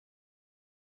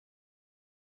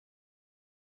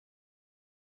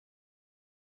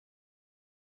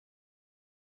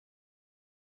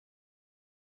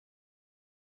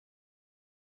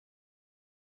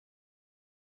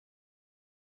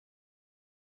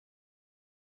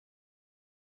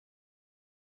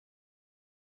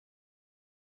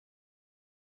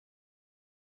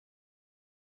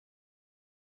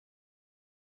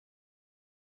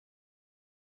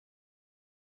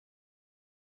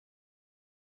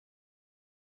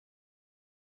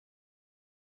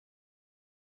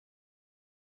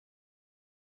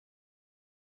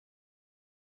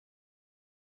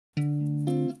It's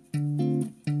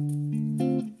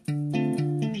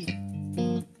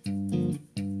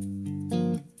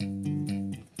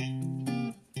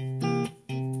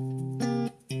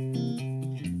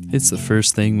the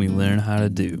first thing we learn how to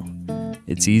do.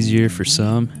 It's easier for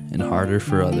some and harder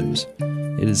for others.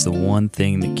 It is the one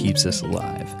thing that keeps us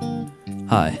alive.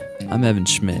 Hi, I'm Evan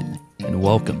Schmitt, and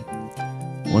welcome.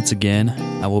 Once again,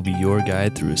 I will be your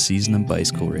guide through a season of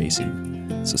bicycle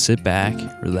racing. So sit back,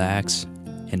 relax,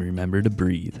 and remember to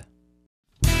breathe.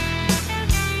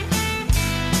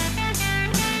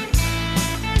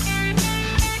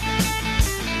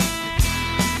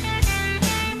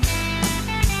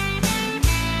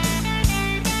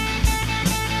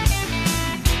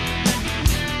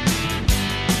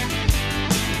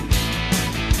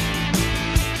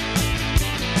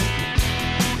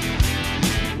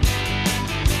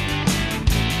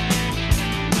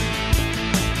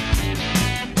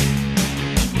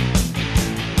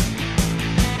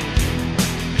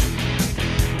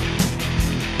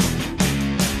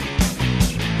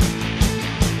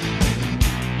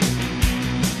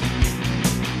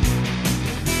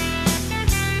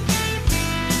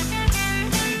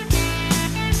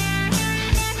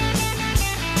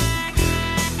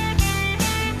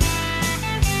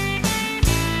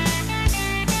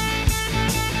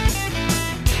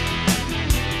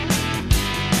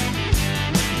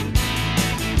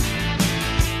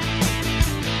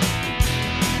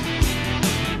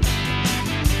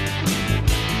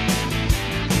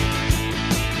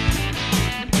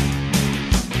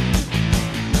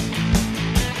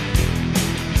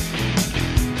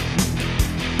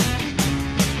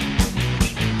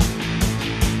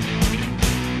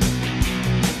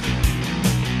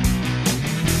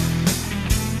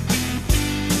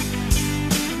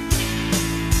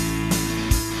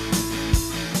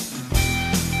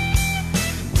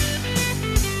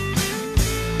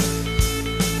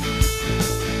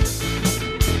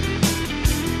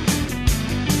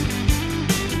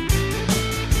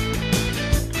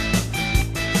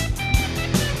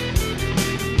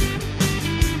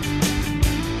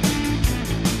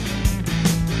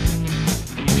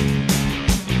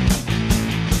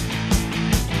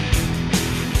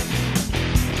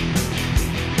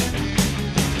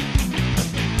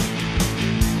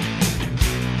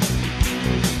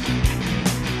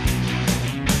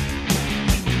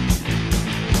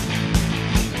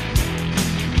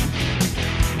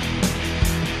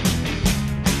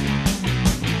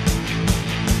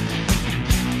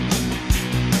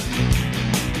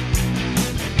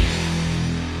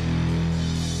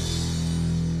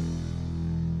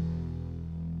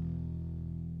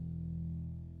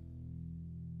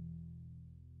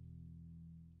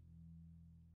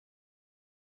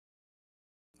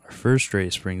 Our first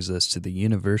race brings us to the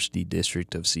University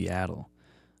District of Seattle.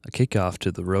 A kickoff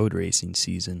to the road racing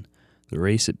season, the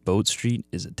race at Boat Street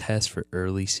is a test for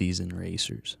early season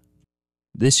racers.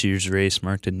 This year's race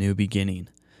marked a new beginning.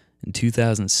 In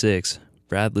 2006,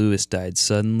 Brad Lewis died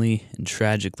suddenly and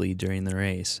tragically during the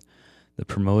race. The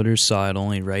promoters saw it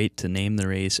only right to name the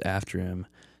race after him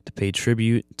to pay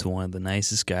tribute to one of the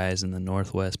nicest guys in the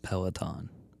Northwest peloton.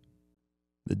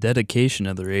 The dedication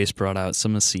of the race brought out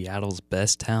some of Seattle's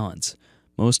best talents,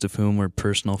 most of whom were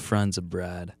personal friends of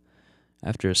Brad.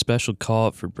 After a special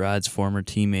call-up for Brad's former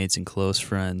teammates and close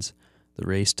friends, the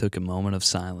race took a moment of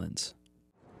silence.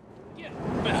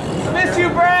 Miss you,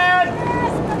 Brad!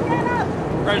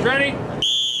 Guys ready?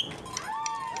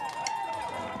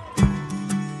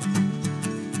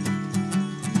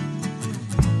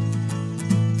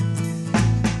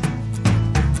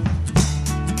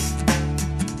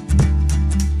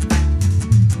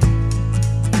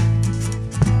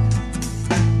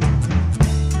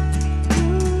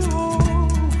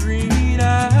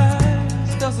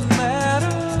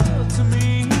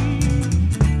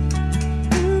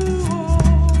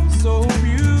 So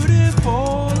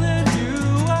beautiful and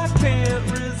you I can't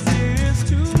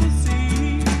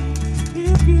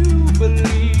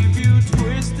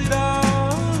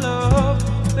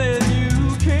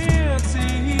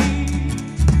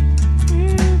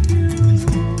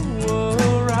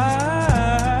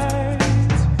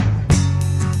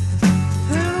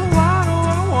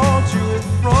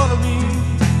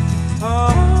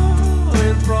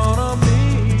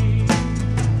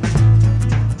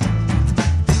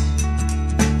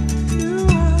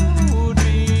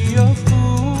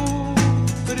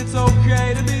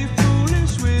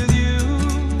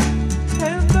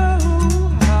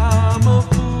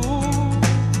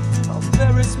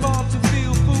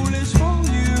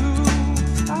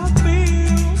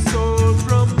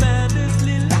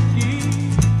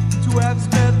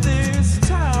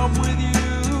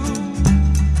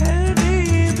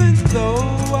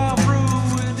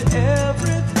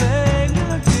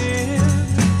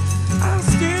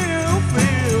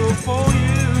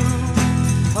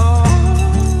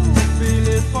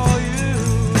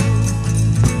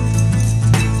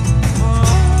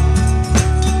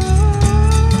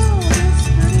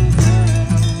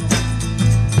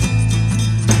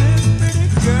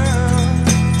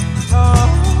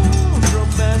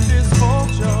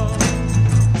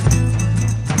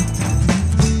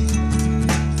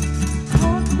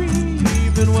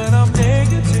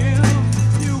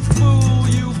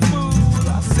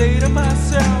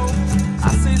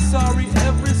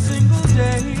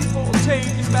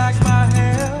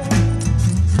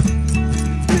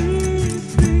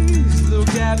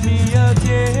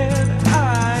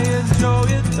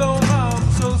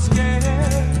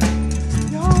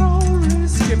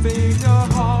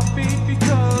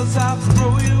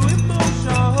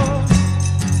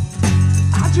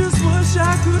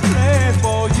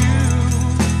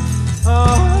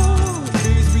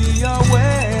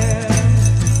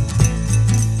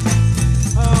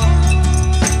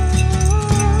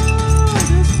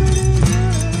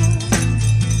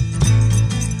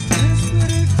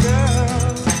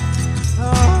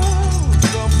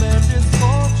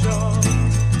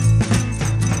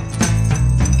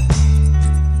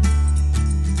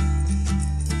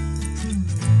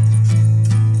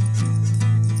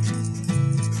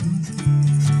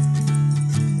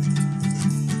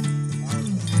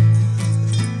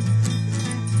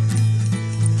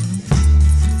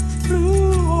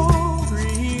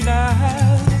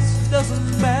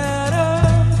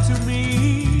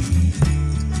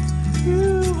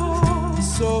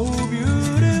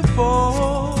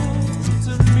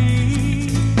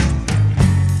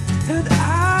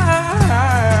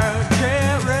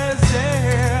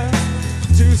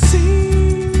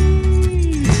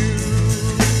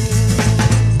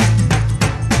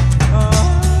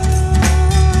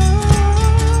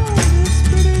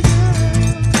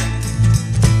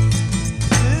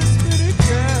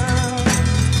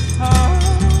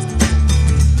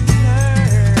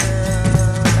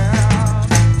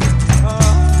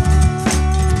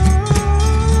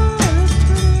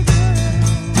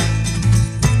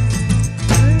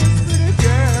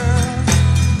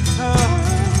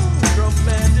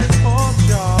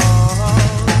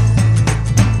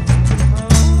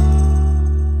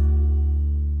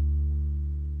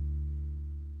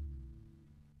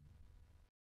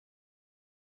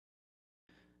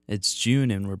It's June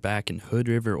and we're back in Hood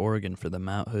River, Oregon for the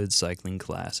Mount Hood Cycling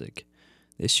Classic.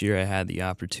 This year I had the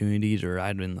opportunity to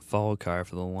ride in the fall car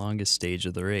for the longest stage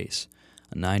of the race,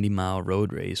 a 90-mile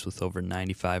road race with over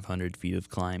 9,500 feet of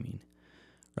climbing.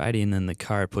 Riding in the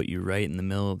car put you right in the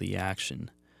middle of the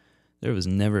action. There was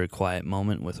never a quiet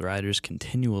moment, with riders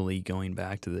continually going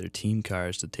back to their team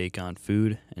cars to take on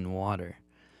food and water.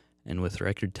 And with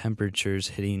record temperatures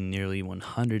hitting nearly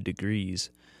 100 degrees,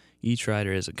 each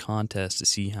rider has a contest to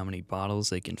see how many bottles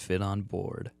they can fit on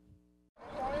board.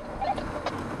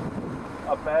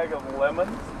 A bag of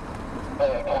lemons?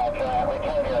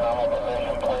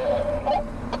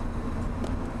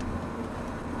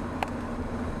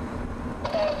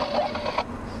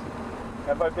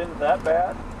 Have I been that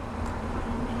bad?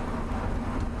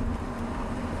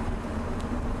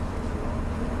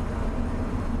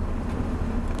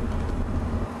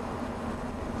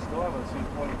 Still haven't seen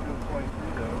 22 and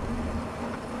 23 though.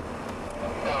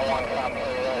 One copy,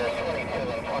 22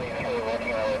 and 23,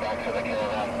 working our way back to the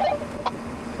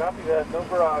caravan. Copy that, no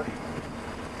barrage.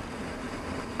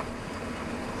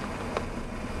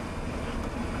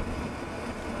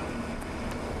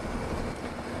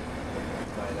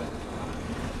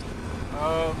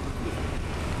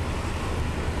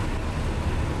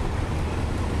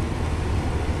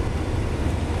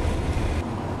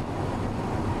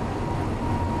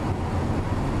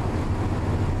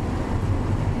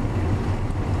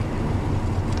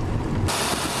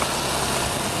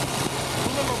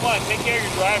 Take care of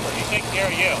your driver. He's taking care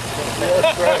of you.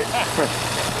 That's right.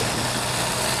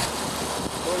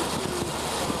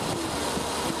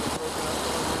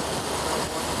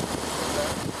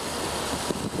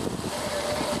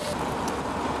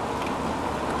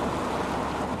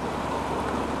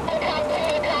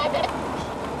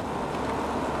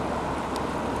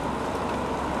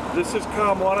 This is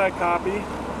COM1, I copy.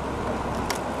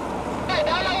 I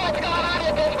don't know what's going on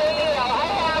with this radio. I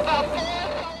have a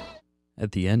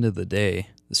At the end of the day,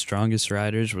 the strongest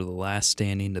riders were the last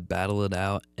standing to battle it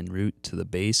out en route to the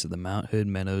base of the Mount Hood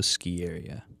Meadows ski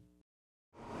area.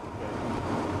 Okay.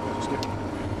 Just get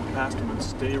past them and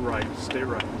stay right, stay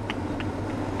right.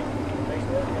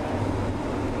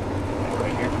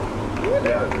 Right here.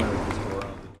 Yeah.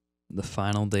 The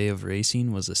final day of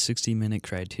racing was a 60-minute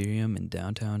Criterium in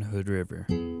downtown Hood River.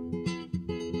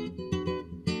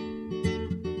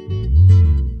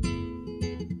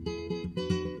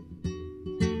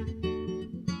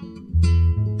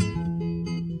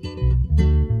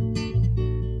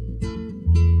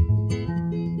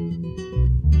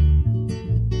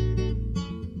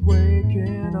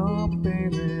 Waking up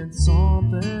feeling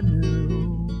something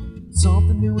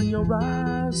new in your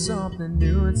eyes, something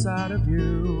new inside of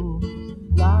you.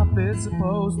 Life is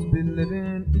supposed to be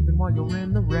living even while you're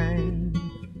in the rain.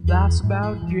 Life's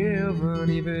about giving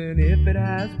even if it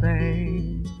has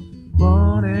pain.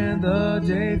 Running the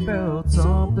day felt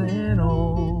something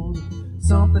old,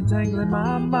 something tangling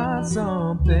my mind,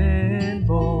 something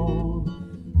bold.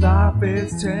 Life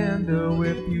is tender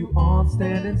if you aren't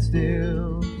standing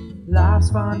still.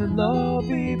 Life's finding love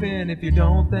even if you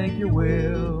don't think you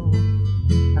will.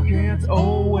 I can't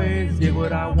always get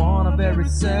what I want, I very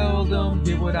seldom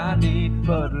get what I need,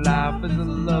 but life is a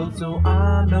love, so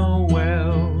I know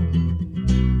well.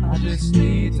 I just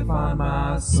need to find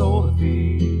my soul to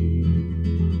feed.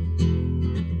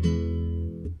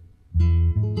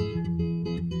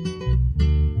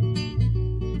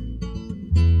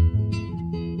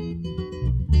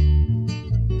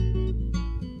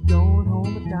 Going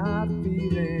home at night,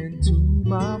 feeling to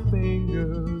my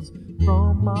fingers,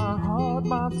 from my heart,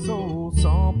 my soul,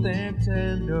 something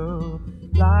tender.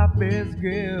 Life is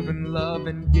giving, love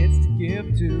and gets to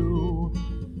give to.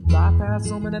 Life has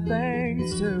so many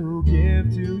things to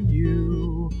give to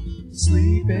you.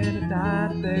 Sleeping at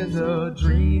night, there's a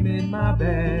dream in my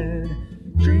bed,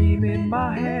 dream in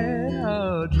my head,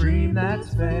 a dream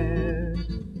that's fed.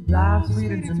 Life's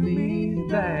leading to me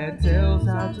that tells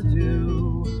how to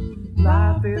do.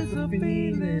 Life is a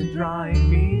feeling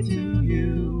drawing me to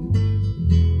you.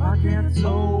 I can't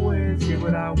always get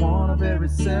what I want, I very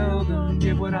seldom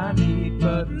get what I need,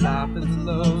 but life is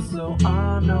love, so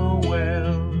I know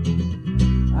well.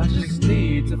 I just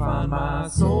need to find my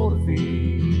soul to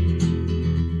feed.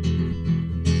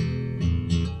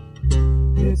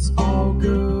 It's all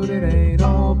good, it ain't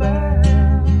all bad.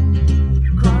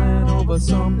 Crying over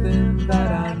something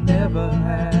that I never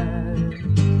had.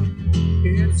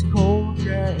 It's cold,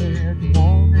 yeah, it's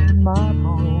warm in my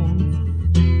bones.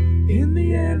 In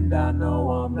the end, I know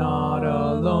I'm not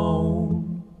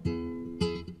alone.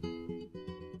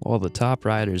 While the top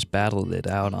riders battled it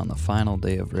out on the final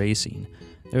day of racing,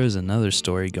 There was another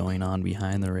story going on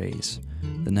behind the race.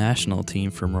 The national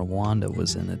team from Rwanda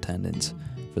was in attendance.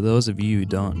 For those of you who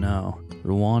don't know,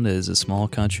 Rwanda is a small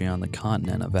country on the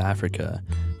continent of Africa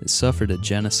that suffered a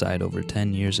genocide over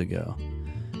 10 years ago.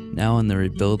 Now in the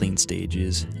rebuilding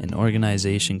stages, an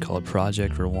organization called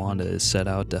Project Rwanda is set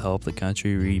out to help the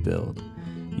country rebuild,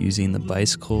 using the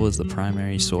bicycle as the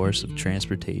primary source of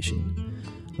transportation.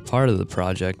 A part of the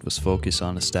project was focused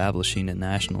on establishing a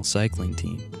national cycling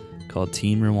team called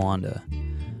Team Rwanda.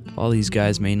 While these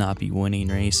guys may not be winning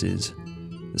races,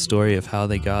 the story of how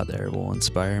they got there will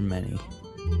inspire many.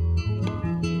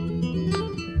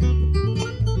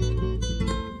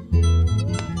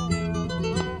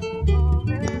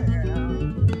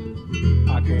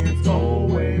 I can't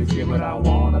always get what I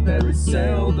want, I very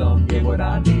seldom get what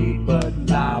I need, but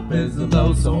life is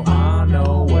low, so I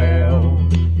know well.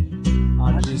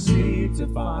 I just need to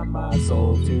find my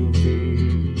soul to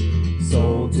feed,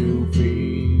 soul to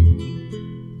feed.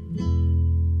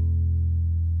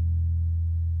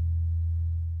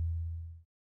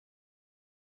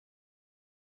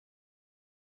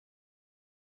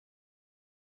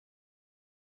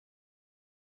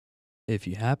 If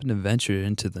you happen to venture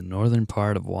into the northern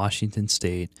part of Washington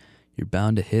state, you're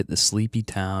bound to hit the sleepy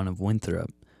town of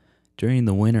Winthrop. During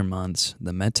the winter months,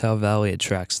 the Methow Valley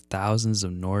attracts thousands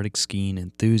of Nordic skiing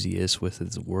enthusiasts with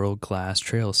its world-class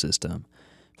trail system.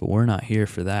 But we're not here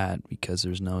for that because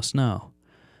there's no snow.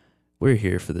 We're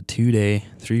here for the 2-day,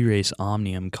 3-race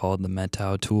omnium called the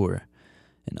Methow Tour.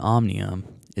 An omnium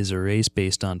is a race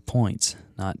based on points,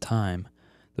 not time.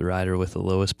 The rider with the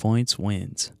lowest points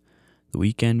wins. The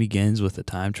weekend begins with a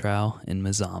time trial in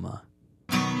Mazama.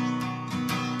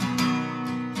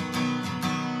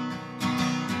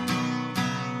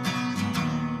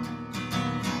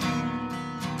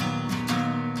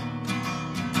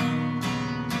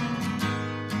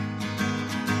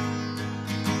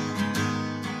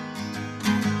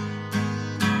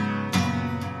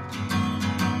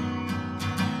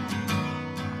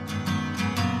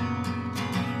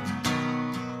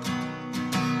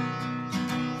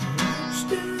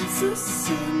 The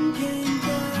sun came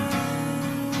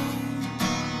down,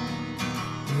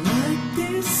 light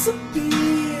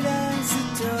disappeared as it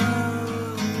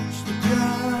touched the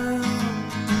ground,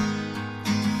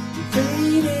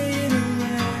 faded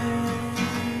away.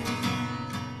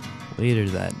 Later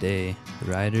that day,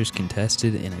 the riders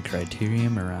contested in a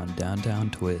Criterium around downtown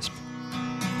Twisp.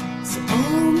 So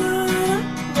all night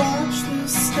I watched the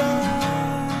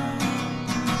stars,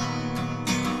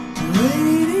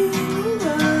 waiting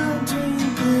around,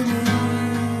 twinkling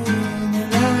in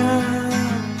and out,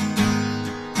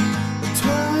 a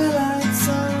twilight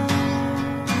song.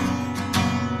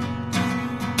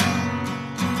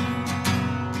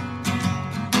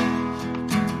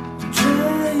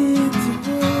 Trying to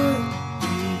put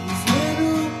these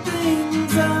little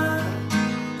things on,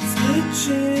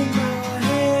 stitching my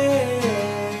head,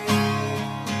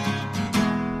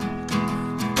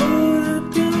 but I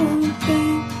don't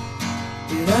think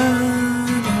that I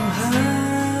know how.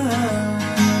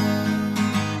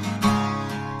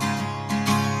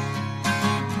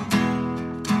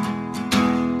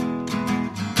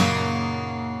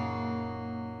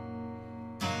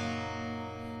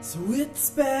 So it's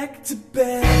back to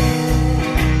bed.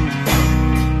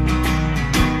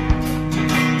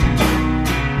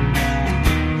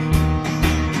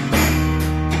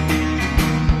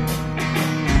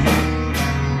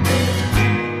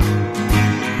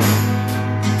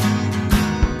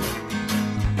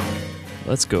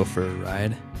 Let's go for a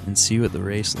ride and see what the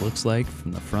race looks like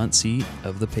from the front seat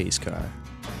of the pace car.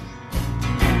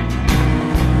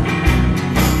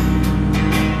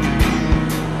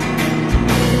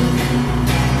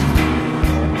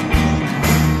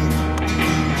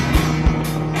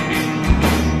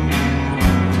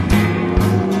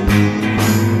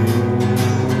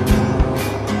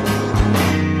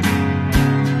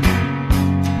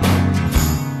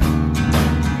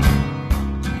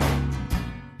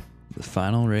 The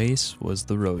final race was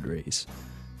the road race.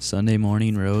 Sunday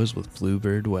morning rose with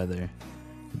bluebird weather.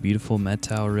 The beautiful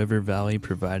Methow River Valley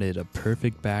provided a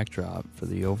perfect backdrop for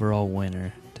the overall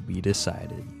winner to be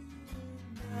decided.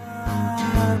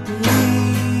 I believe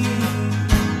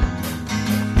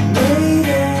late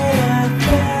at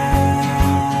night,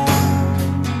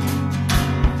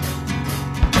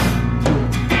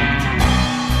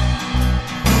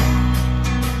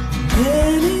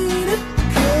 then it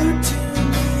occurred to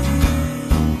me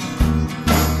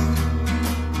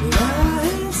that I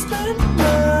had spent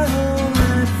my whole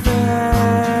life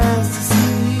fast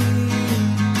asleep,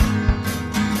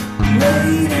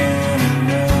 waiting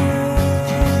around.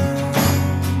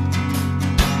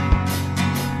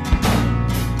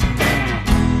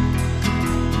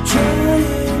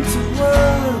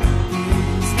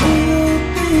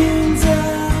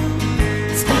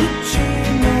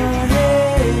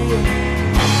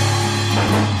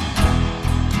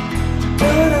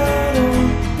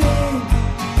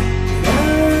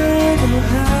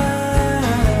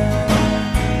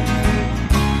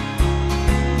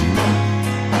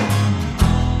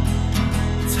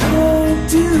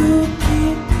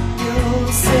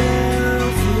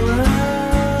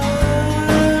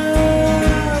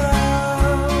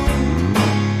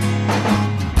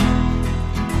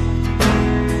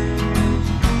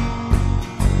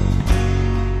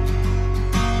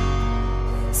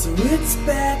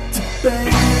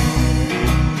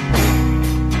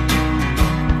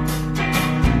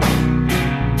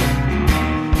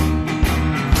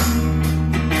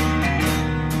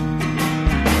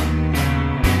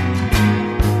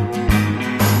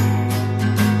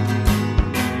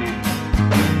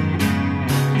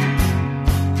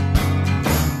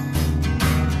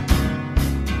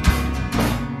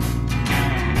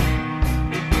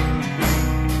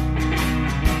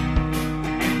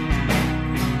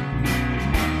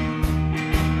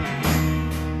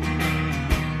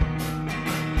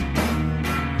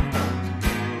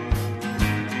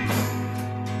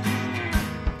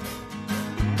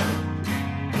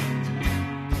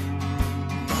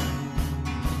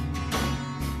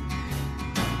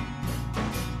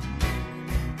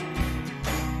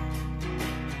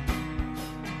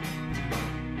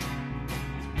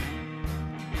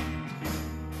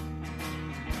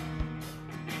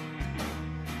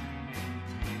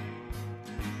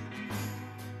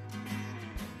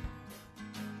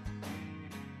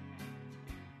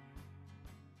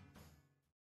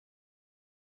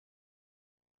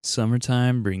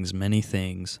 Summertime brings many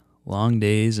things, long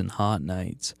days and hot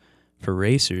nights. For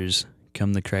racers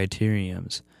come the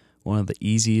Criteriums, one of the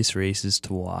easiest races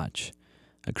to watch.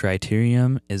 A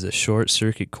Criterium is a short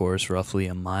circuit course roughly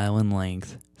a mile in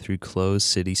length through closed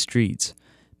city streets,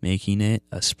 making it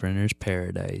a sprinter's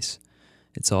paradise.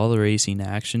 It's all the racing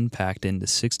action packed into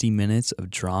 60 minutes of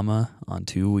drama on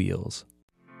two wheels.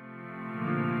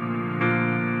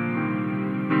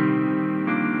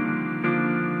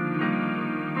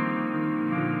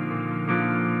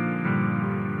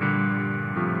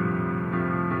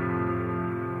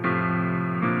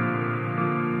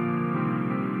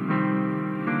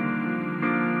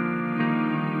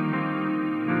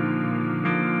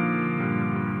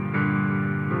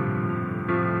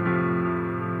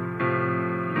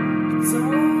 It's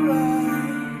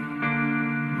alright,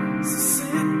 so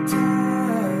sit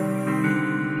tight.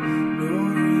 No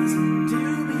reason to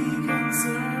be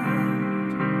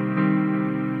concerned.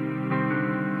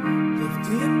 They've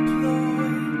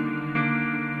deployed,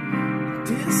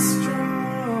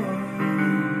 destroyed.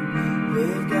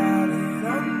 They've got it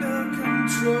under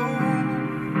control.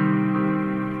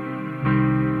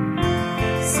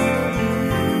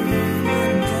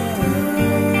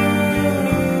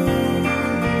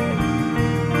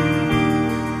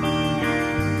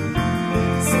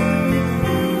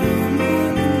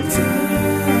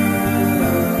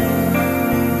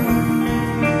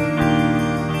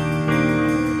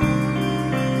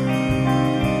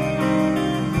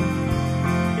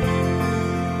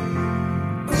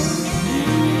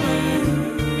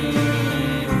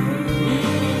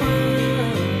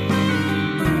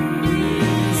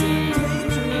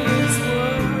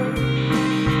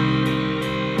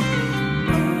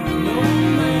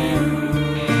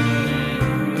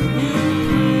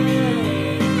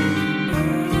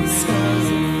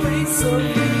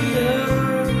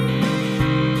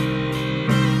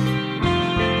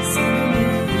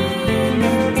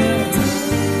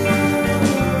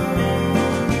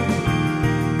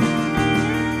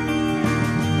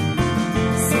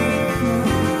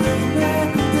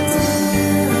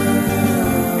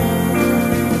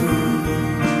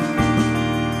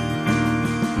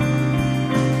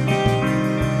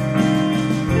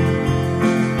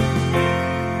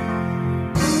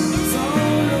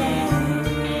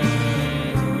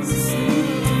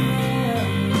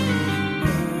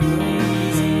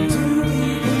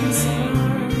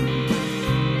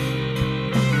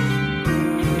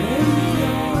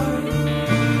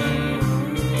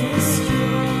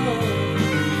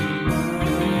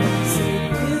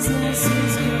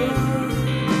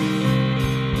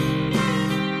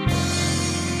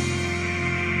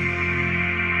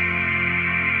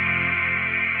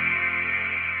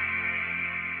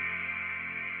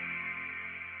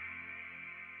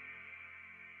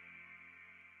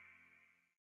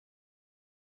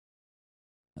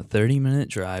 A 30-minute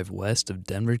drive west of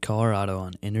Denver, Colorado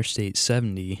on Interstate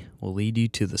 70 will lead you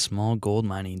to the small gold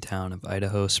mining town of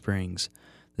Idaho Springs.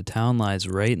 The town lies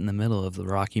right in the middle of the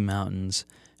Rocky Mountains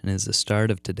and is the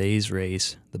start of today's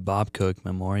race, the Bob Cook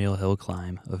Memorial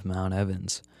Hillclimb of Mount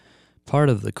Evans. Part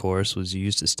of the course was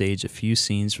used to stage a few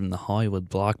scenes from the Hollywood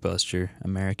blockbuster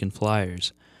American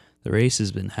Flyers. The race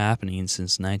has been happening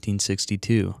since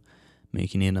 1962,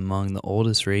 making it among the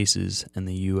oldest races in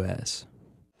the U.S.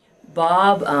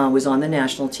 Bob was on the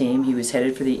national team. He was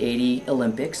headed for the 80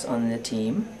 Olympics on the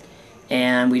team,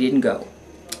 and we didn't go.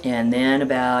 And then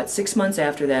about 6 months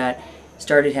after that,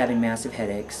 started having massive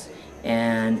headaches,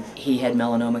 and he had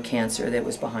melanoma cancer that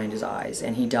was behind his eyes,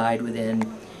 and he died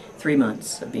within 3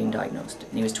 months of being diagnosed.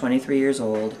 And he was 23 years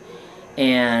old,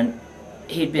 and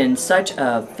he'd been such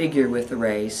a figure with the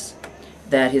race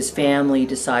that his family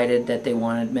decided that they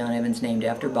wanted Mount Evans named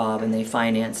after Bob, and they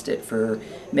financed it for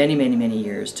many, many, many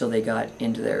years till they got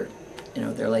into their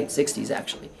late 60s,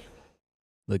 actually.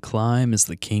 The climb is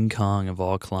the King Kong of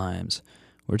all climbs.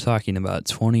 We're talking about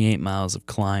 28 miles of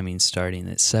climbing starting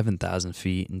at 7,000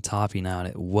 feet and topping out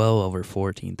at well over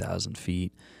 14,000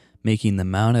 feet, making the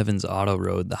Mount Evans Auto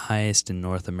Road the highest in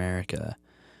North America.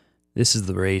 This is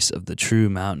the race of the true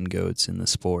mountain goats in the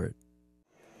sport.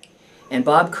 And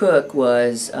Bob Cook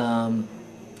was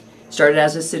started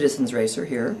as a citizens racer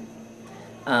here.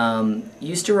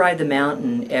 Used to ride the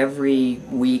mountain every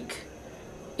week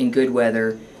in good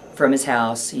weather from his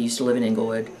house. He used to live in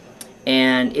Inglewood.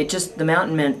 And the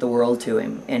mountain meant the world to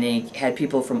him. And he had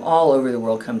people from all over the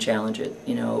world come challenge it.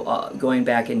 Going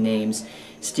back in names,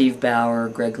 Steve Bauer,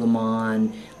 Greg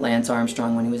LeMond, Lance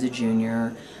Armstrong when he was a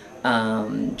junior,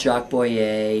 Jacques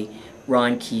Boyer,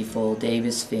 Ron Kiefel,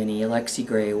 Davis Finney, Alexi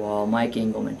Graywall, Mike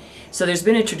Engelman. So there's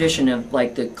been a tradition of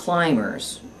like the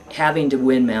climbers having to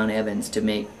win Mount Evans to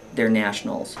make their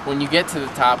nationals. When you get to the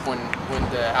top, when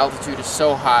the altitude is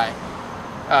so high,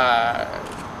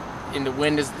 and the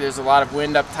wind there's a lot of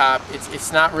wind up top,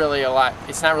 it's not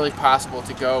really possible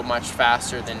to go much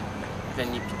faster than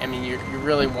you. I mean, you're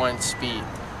really one speed.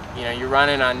 You know, you're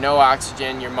running on no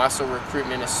oxygen. Your muscle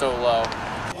recruitment is so low.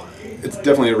 It's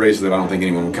definitely a race that I don't think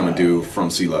anyone would come and do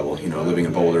from sea level. You know, living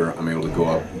in Boulder, I'm able to go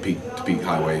up peak to peak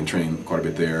highway and train quite a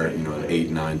bit there. You know, an 8,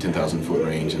 9, 10,000 foot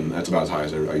range, and that's about as high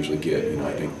as I usually get. You know,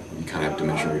 I think you kind of have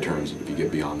diminishing returns if you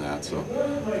get beyond that. So,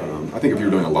 I think if you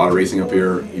were doing a lot of racing up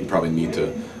here, you'd probably need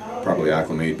to properly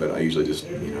acclimate. But I usually just,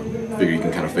 you know, figure you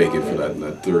can kind of fake it for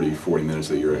that 30, 40 minutes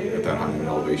that you're at that high of an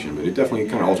elevation. But it definitely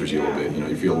kind of alters you a little bit. You know,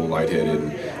 you feel a little lightheaded,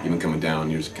 and even coming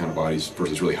down, your just kind of body's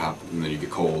first it's really hot, and then you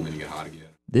get cold, and then you get hot again.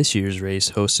 This year's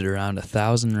race hosted around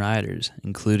 1,000 riders,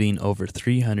 including over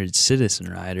 300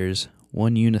 citizen riders,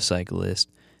 1 unicyclist,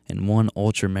 and 1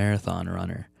 ultra-marathon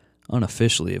runner,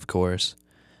 unofficially of course.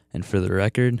 And for the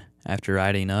record, after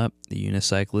riding up, the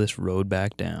unicyclist rode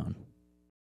back down.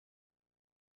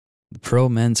 The pro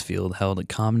men's field held a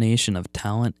combination of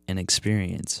talent and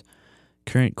experience.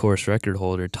 Current course record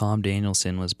holder Tom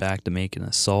Danielson was back to make an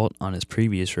assault on his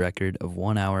previous record of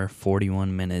 1 hour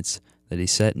 41 minutes that he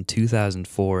set in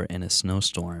 2004 in a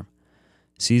snowstorm.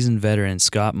 Seasoned veteran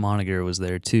Scott Moniger was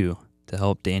there too to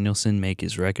help Danielson make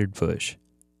his record push.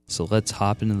 So let's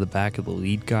hop into the back of the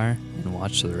lead car and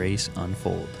watch the race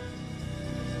unfold.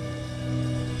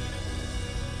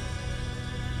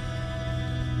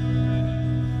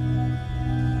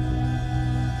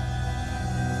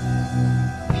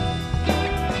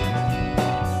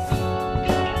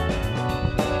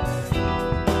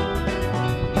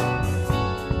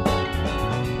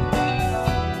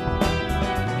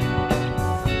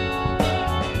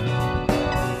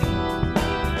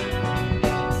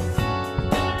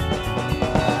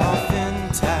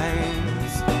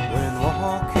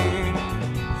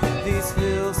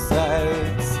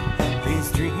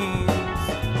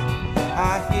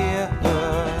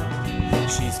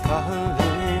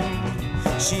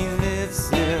 She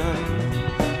lives in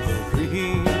the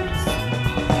breeze.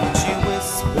 She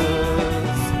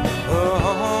whispers her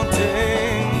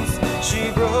hauntings. She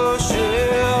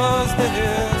brushes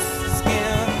their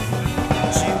skin.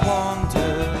 She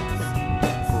wanders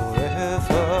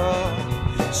forever.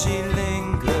 She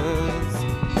lingers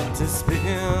to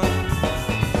spin.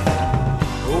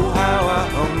 Oh, how I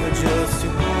hunger just to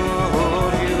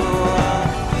hold you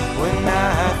when I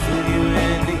feel you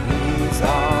in these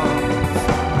arms.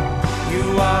 You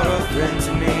are a friend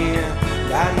to me,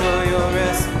 I know your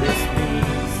restless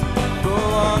needs. Go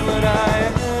on, but I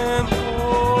am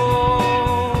home.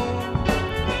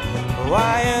 Oh, I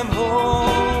am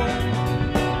home.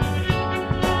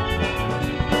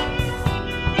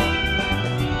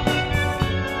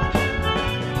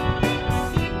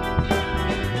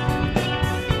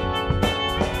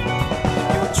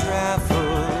 Your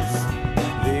travels,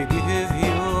 they give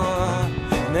you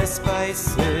their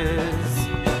spices,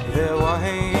 their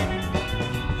wine.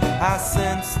 I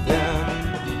sense them,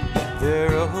 their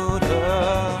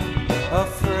odor, a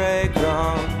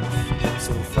fragrance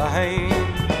so fine.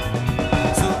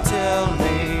 So tell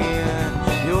me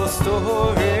your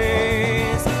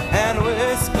stories and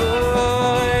whisper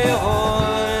your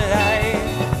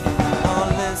life. I'll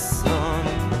listen,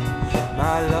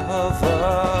 my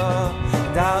lover,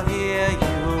 and I'll hear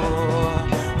you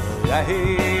right.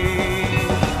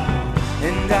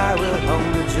 And I will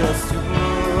hunger just to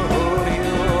hold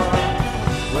you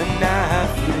when I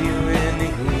feel you in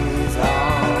these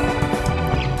arms.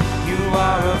 You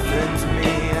are a friend to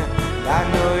me, I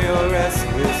know your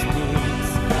restless needs.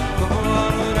 Go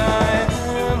on, when I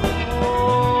am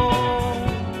home.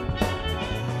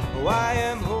 Oh, I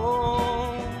am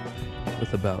home.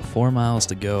 With about 4 miles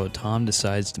to go, Tom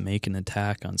decides to make an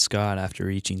attack on Scott after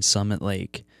reaching Summit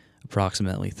Lake,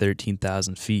 approximately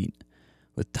 13,000 feet.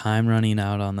 With time running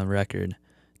out on the record,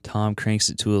 Tom cranks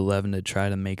it to 11 to try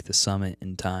to make the summit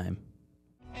in time.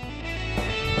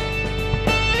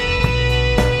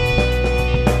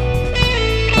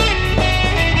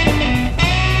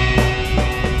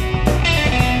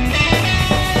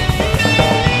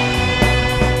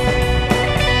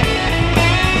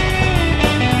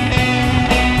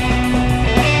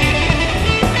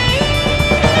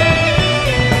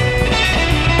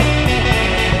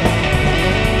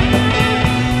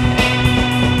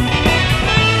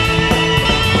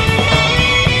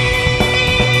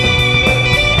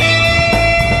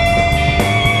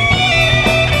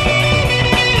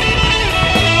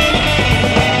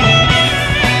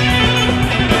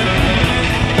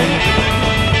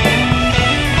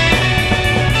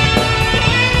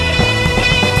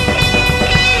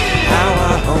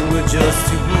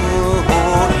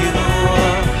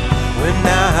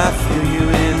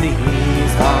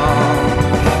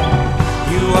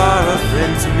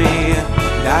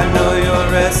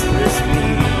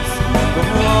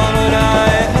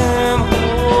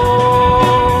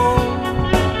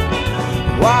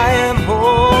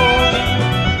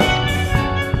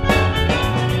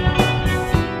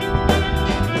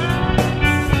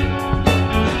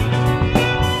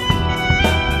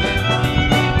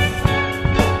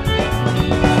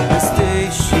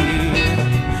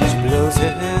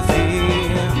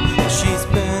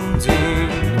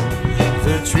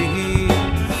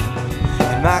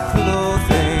 My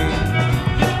clothing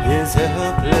is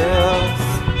helpless.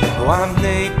 Oh, I'm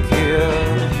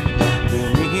naked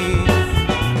beneath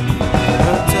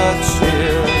her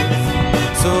touches.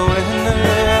 So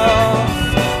endless,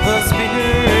 her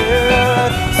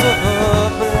spirit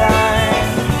sublime.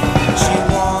 She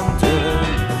wandered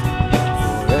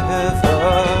forever,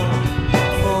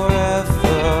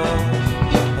 forever,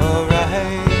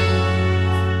 alright.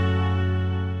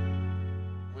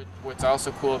 What's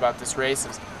also cool about this race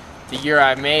is the year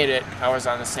I made it, I was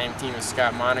on the same team as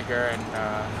Scott Moniger,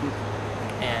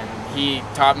 and he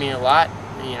taught me a lot.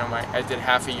 You know, I did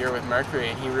half a year with Mercury,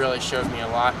 and he really showed me a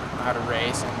lot how to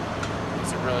race. And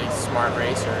he's a really smart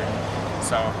racer. And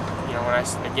so, you know,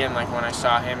 when I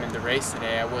saw him in the race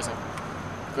today, I wasn't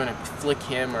going to flick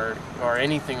him or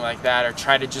anything like that, or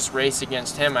try to just race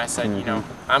against him. I said, you know,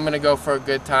 I'm going to go for a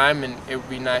good time, and it would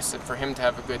be nice for him to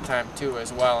have a good time too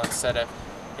as well, instead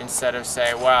of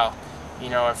say, well, you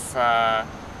know, if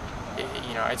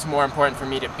you know, it's more important for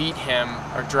me to beat him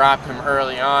or drop him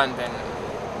early on than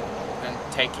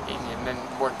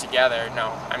work together.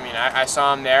 No, I mean, I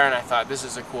saw him there and I thought, this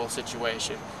is a cool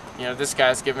situation. You know, this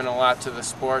guy's given a lot to the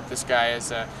sport. This guy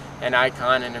is an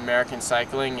icon in American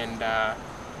cycling, and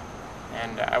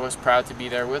I was proud to be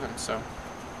there with him. So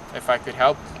if I could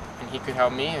help and he could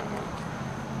help me,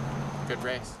 good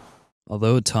race.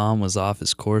 Although Tom was off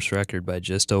his course record by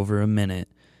just over a minute,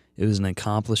 it was an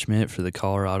accomplishment for the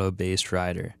Colorado-based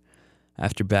rider.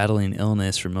 After battling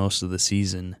illness for most of the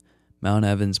season, Mount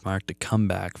Evans marked a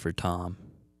comeback for Tom.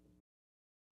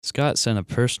 Scott set a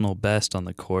personal best on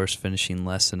the course, finishing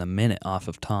less than a minute off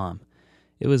of Tom.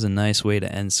 It was a nice way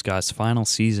to end Scott's final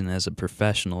season as a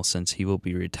professional, since he will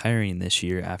be retiring this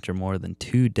year after more than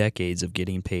 2 decades of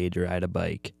getting paid to ride a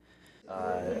bike.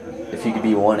 If you could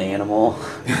be one animal,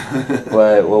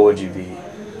 what would you be?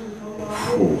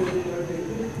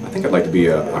 I think I'd like to be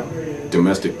a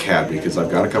domestic cat, because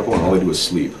I've got a couple and all they do is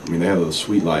sleep. I mean, they have a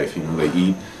sweet life. You know, they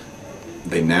eat,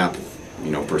 they nap,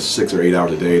 you know, for 6 or 8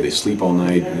 hours a day. They sleep all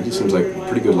night. And it just seems like a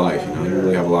pretty good life. You know, they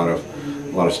really have a lot of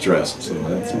stress. So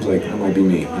that seems like that might be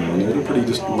me. You know, and they're pretty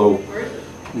just low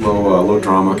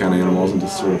drama kind of animals, and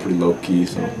just sort of pretty low key.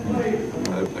 So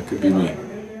that could be me.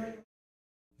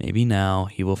 Maybe now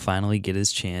he will finally get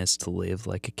his chance to live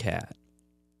like a cat.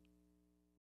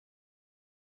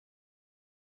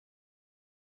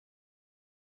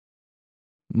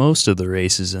 Most of the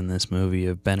races in this movie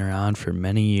have been around for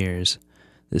many years.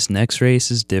 This next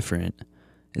race is different.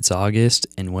 It's August,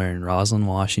 and we're in Roslyn,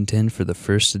 Washington for the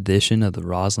first edition of the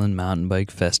Roslyn Mountain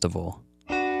Bike Festival.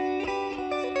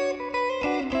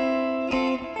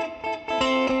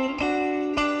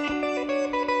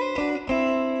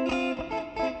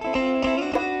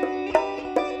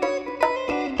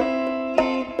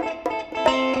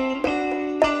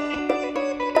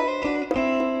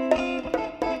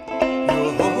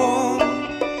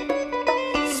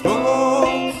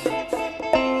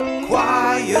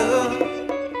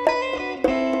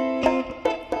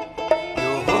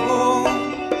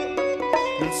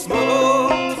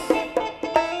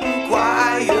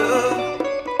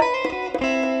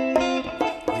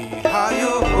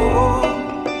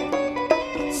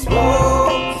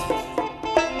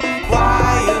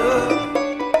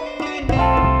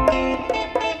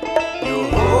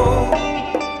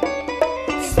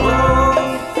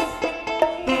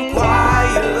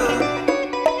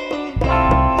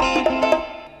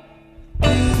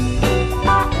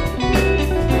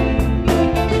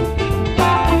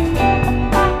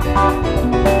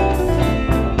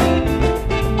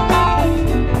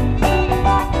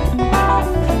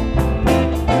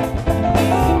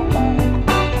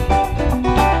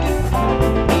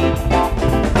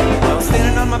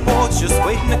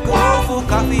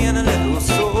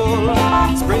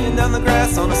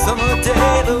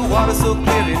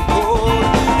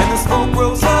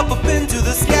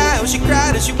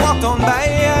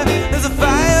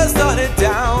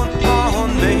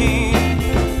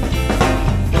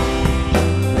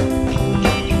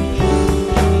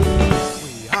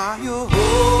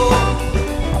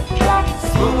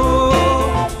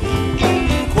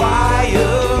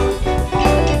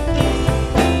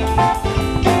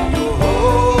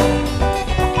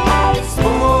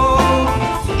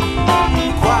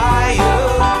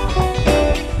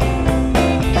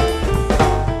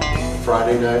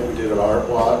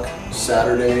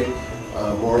 Saturday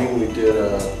morning we did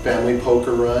a family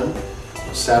poker run.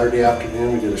 Saturday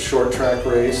afternoon we did a short track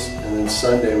race, and then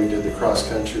Sunday we did the cross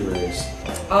country race.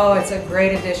 Oh, it's a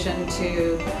great addition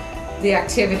to the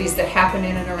activities that happen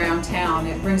in and around town.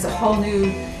 It brings a whole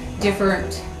new,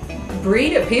 different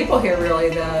breed of people here, really.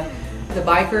 The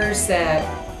bikers that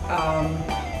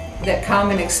that come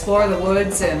and explore the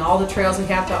woods and all the trails we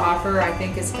have to offer, I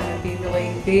think is going to be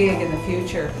really big in the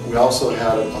future. We also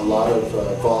had a lot of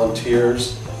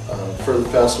volunteers for the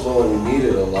festival, and we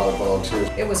needed a lot of volunteers.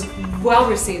 It was well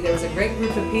received. There was a great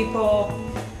group of people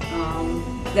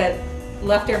that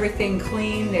left everything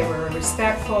clean. They were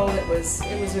respectful. It was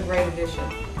a great addition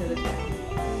to the town.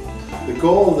 The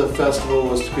goal of the festival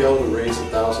was to be able to raise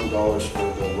 $1,000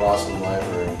 for the Rawson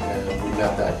Library, and we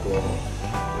met that goal.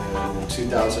 And in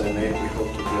 2008, we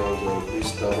hope to be able to at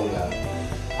least double that.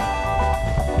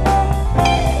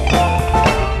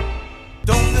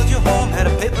 Don't build your home out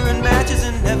of paper and matches,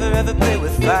 and never ever play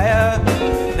with fire.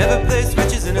 Never place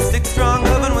riches in a stick-strong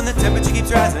oven when the temperature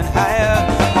keeps rising higher.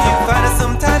 If you find out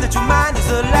sometime that your mind is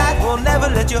alive, we'll never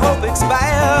let your hope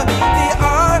expire. The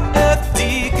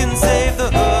RFD can save the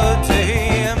hood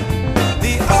day.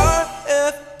 The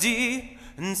RFD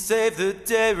can save the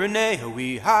day. Renee,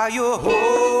 we are your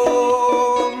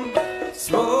home,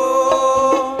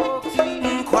 smoked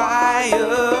and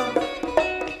quiet.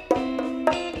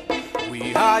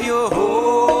 We are your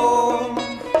home,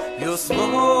 your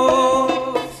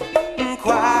smoked and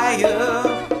quiet.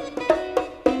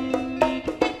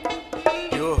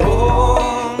 Your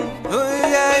home, oh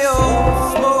yeah, your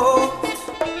smoked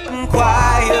and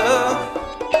quiet.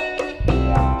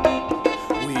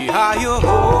 We are your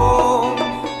home,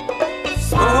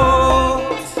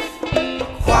 smoked,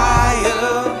 quiet.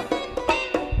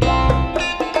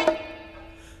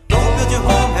 Don't build your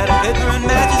home out of paper and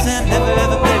matches, and never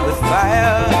ever play with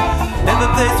fire. Never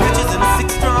place riches in a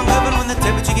stick-strong oven when the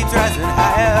temperature keeps rising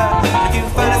higher. If you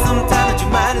find out sometime that your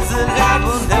mind is alive,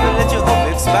 we'll never let your hope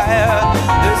expire.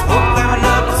 There's hope climbing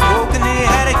up, there's smoke in the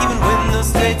attic, even when the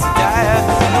straits are dire.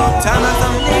 No time on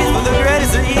some days for the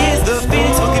greatest of ease, the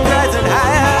phoenix will keep rising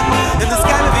higher. And the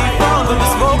sky may be falling, but the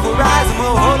smoke will rise, and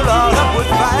we'll hold it all up with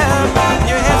fire. And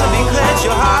your hands will be clenched,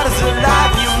 your heart is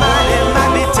alive, and your mind, it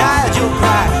might be tired, you'll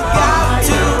cry. Got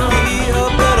to be a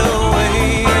better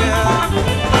way.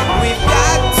 We've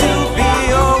got to be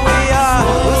all we are.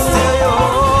 We're still your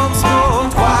home,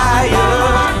 smoked quiet.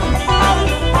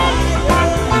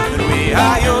 And we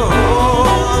are your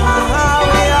home,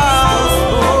 we are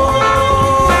smoked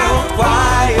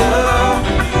quiet.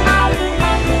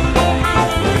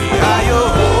 We are your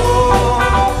home,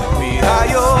 we are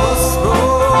your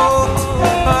smoked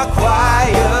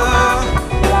quiet.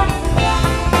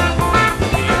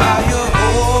 We are your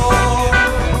home,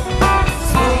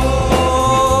 smoked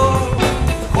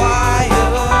quiet.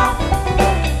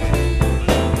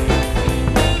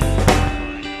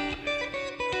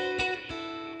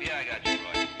 Yeah, I got you,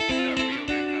 bud. These are real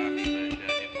good copies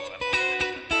that you pull up on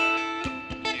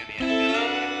the end.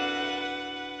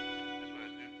 That's what I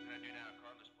was gonna do down at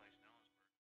Carlos' place.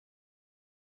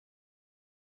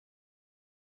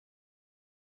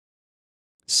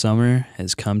 Summer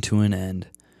has come to an end.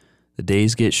 The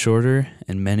days get shorter,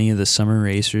 and many of the summer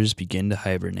racers begin to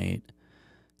hibernate.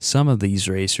 Some of these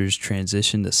racers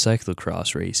transition to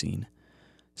cyclocross racing.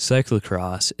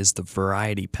 Cyclocross is the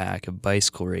variety pack of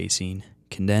bicycle racing,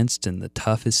 condensed in the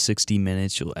toughest 60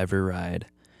 minutes you'll ever ride.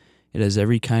 It has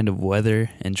every kind of weather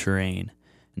and terrain,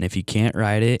 and if you can't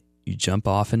ride it, you jump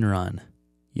off and run.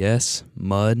 Yes,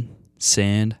 mud,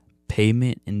 sand,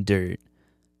 pavement, and dirt.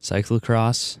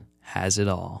 Cyclocross has it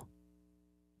all.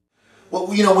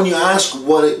 Well, you know, when you ask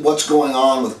what's going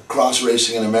on with cross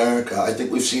racing in America, I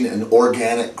think we've seen an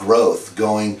organic growth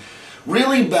going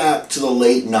really back to the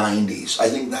late 90s. I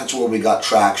think that's where we got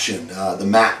traction. The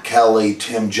Matt Kelly,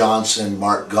 Tim Johnson,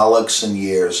 Mark Gullickson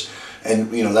years.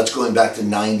 And, you know, that's going back to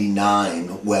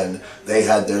 99 when they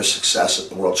had their success at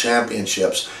the World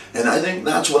Championships. And I think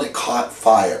that's when it caught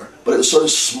fire. But it was sort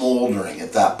of smoldering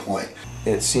at that point.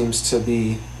 It seems to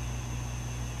be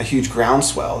a huge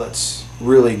groundswell that's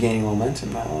really gaining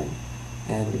momentum now.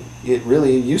 And it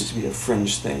really used to be a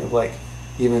fringe thing of like,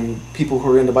 even people who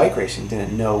were into bike racing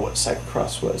didn't know what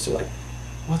cyclocross was. They're like,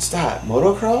 what's that,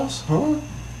 motocross, huh?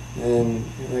 And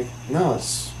you're like, no,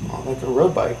 it's like a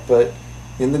road bike, but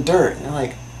in the dirt. And they're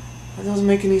like, that doesn't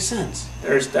make any sense.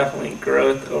 There's definitely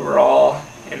growth overall,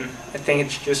 and I think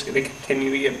it's just going to continue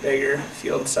to get bigger.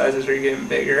 Field sizes are getting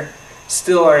bigger.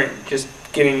 Still aren't just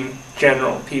getting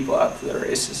general people out to the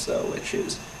races though, which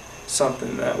is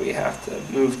something that we have to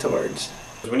move towards.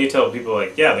 When you tell people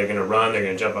like, yeah, they're going to run, they're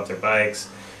going to jump off their bikes,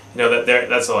 you know,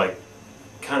 that's like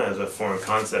kind of a foreign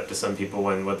concept to some people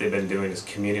when what they've been doing is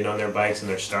commuting on their bikes and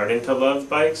they're starting to love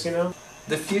bikes, you know?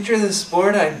 The future of the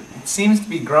sport, it seems to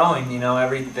be growing, you know,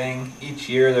 everything. Each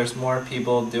year there's more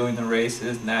people doing the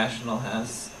races. Nationals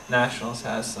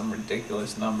has some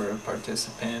ridiculous number of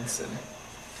participants, and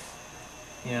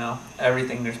you know,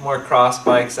 everything. There's more cross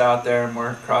bikes out there,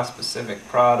 more cross-specific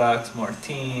products, more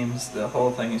teams. The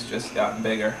whole thing has just gotten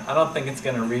bigger. I don't think it's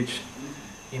going to reach,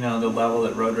 you know, the level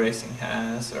that road racing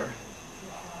has or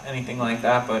anything like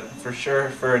that, but for sure,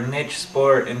 for a niche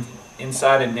sport and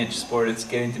inside a niche sport, it's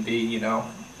getting to be, you know,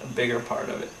 a bigger part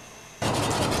of it.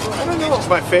 I don't know what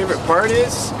my favorite part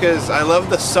is, because I love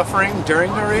the suffering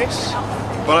during the race,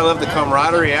 but I love the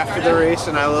camaraderie after the race,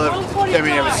 and I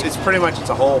mean, it's pretty much, it's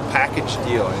a whole package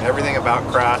deal, and everything about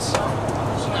cross,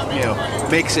 you know,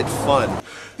 makes it fun.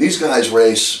 These guys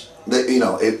race, you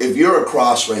know, if you're a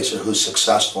cross racer who's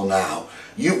successful now,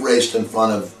 you've raced in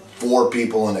front of 4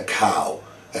 people and a cow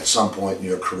at some point in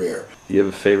your career. Do you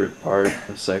have a favorite part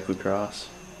of cyclocross?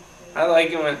 I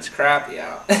like it when it's crappy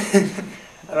out. I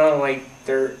don't like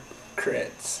dirt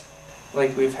crits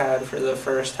like we've had for the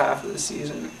first half of the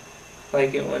season. I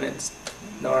like it when it's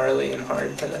gnarly and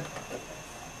hard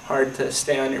to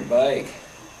stay on your bike.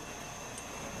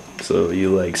 So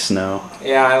you like snow?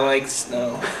 Yeah, I like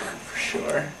snow for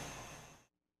sure.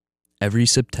 Every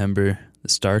September, the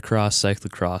Starcross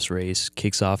Cyclocross race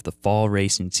kicks off the fall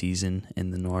racing season in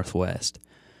the Northwest.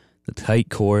 The tight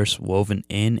course woven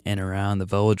in and around the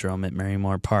velodrome at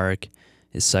Marymore Park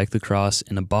is cyclocross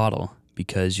in a bottle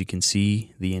because you can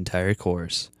see the entire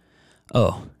course.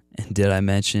 Oh, and did I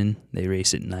mention they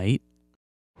race at night?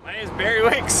 My name is Barry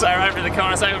Wicks. I ride for the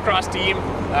Kona Cyclocross team.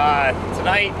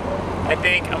 Tonight, I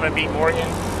think I'm going to beat Morgan,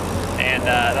 and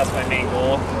that's my main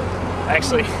goal.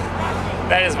 Actually,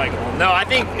 that is my goal. No, I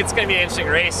think it's going to be an interesting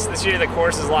race. This year the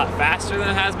course is a lot faster than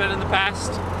it has been in the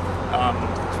past.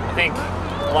 I think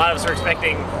a lot of us are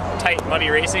expecting tight, muddy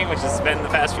racing, which has been the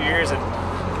past few years, and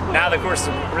now the course is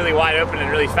really wide open and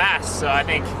really fast. So I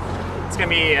think it's going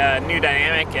to be a new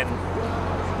dynamic, and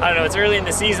I don't know, it's early in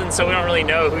the season, so we don't really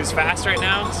know who's fast right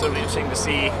now, so it'll be interesting to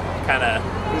see kind of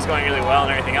who's going really well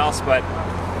and everything else. But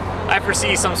I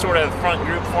foresee some sort of front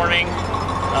group forming,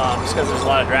 just because there's a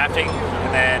lot of drafting,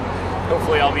 and then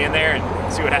hopefully I'll be in there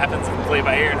and see what happens and play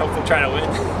by ear and hopefully try to win.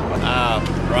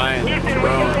 Ryan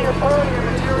Bone.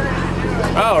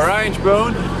 Oh, Ryan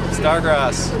Bone,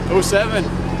 Starcross, 07.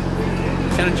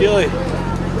 Kind of chilly.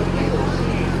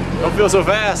 Don't feel so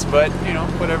fast, but you know,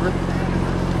 whatever.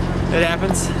 It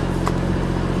happens.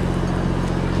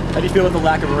 How do you feel with the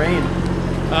lack of rain?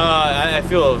 I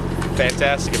feel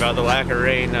fantastic about the lack of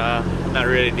rain. I'm not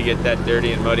ready to get that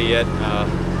dirty and muddy yet.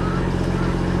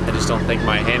 I just don't think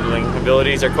my handling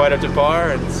abilities are quite up to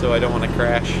par, and so I don't want to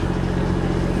crash.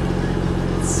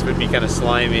 This would be kind of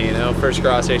slimy, you know, first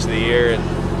cross race of the year, and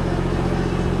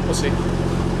we'll see.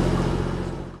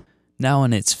 Now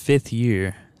in its 5th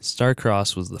year,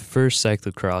 Starcross was the first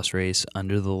cyclocross race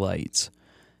under the lights.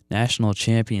 National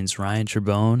champions Ryan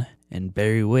Trebone and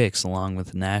Barry Wicks, along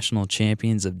with national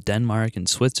champions of Denmark and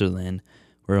Switzerland,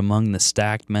 were among the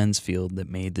stacked men's field that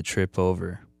made the trip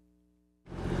over.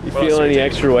 You feel any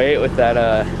extra weight with that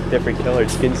different colored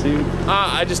skin suit?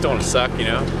 I just don't want to suck, you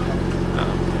know.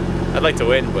 I'd like to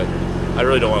win, but I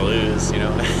really don't want to lose, you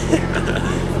know.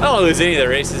 I don't want to lose any of the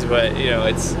races, but you know,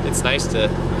 it's nice to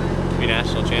be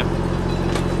national champ.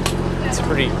 It's a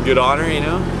pretty good honor, you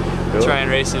know. Cool. Try and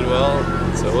race it well,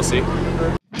 so we'll see.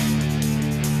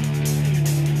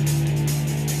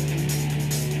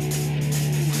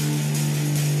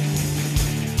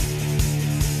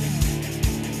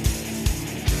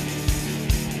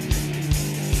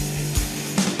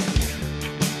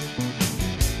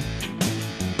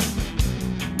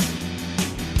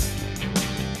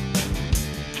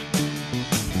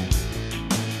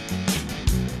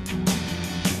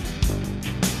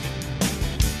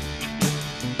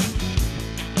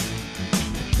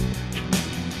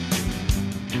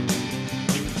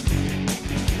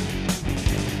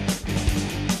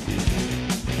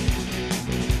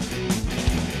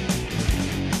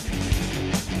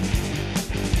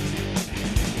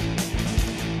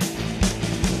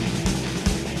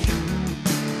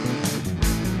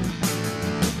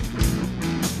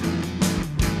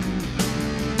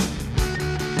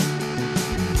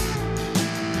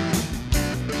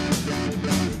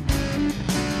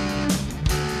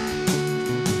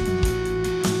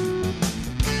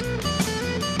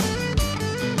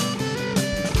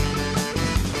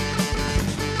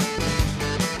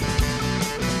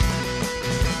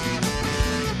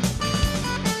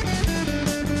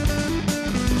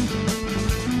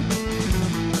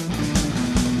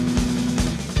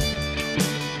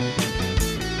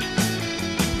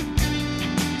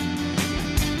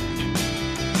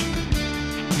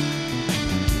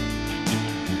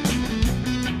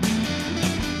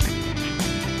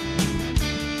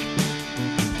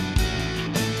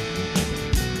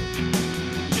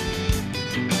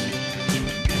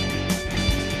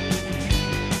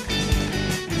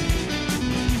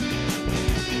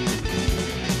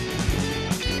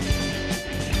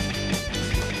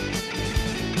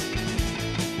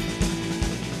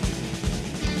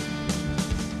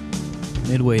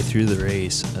 Midway through the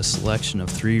race, a selection of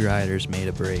 3 riders made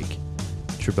a break.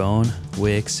 Trebon,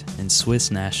 Wicks, and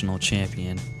Swiss national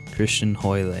champion Christian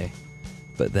Hoyle.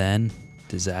 But then,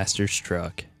 disaster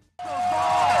struck. He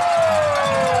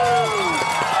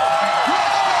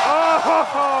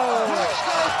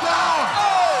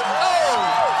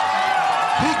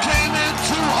came in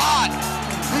too hot.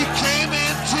 He came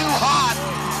in too hot.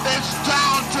 It's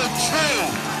down to 2.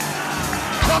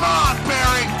 Come on,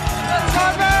 Barry. Let's go,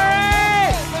 Barry.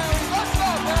 Let's go,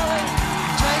 Barry.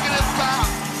 Taking it back.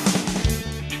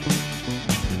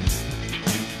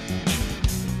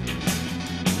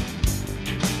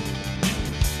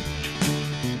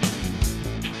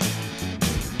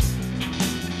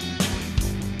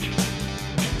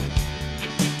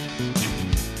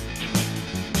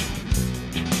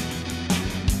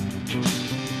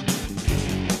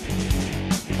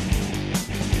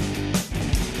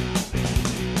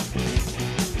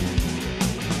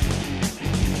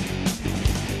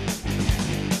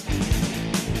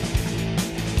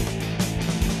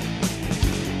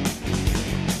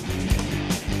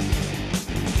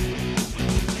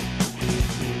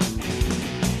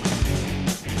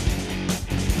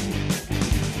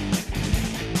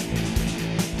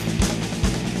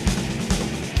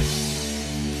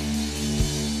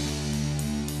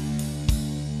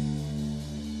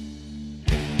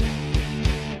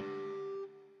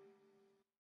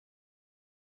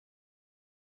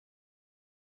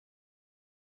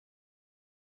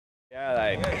 Yeah,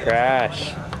 that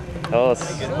crash. Tell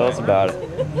us about it.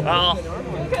 Well,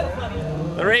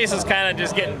 the race was kind of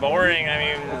just getting boring. I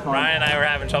mean, Ryan and I were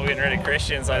having trouble getting rid of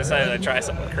Christian, so I decided to try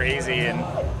something crazy. And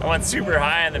I went super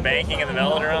high on the banking in the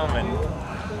velodrome, and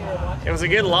it was a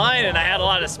good line, and I had a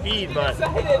lot of speed, but it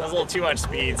was a little too much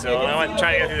speed. So when I went and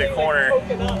tried to go through the corner,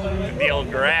 the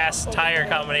old grass tire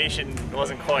combination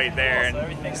wasn't quite there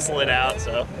and slid out.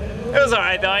 So it was all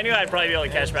right, though. I knew I'd probably be able to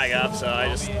catch back up, so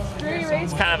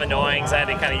it's kind of annoying because I had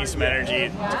to kind of use some energy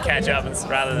to catch up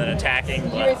rather than attacking.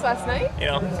 Did you race last night? You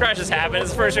know, crashes happen.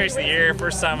 It's the first race of the year,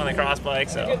 first time on the cross bike,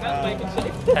 so it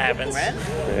happens.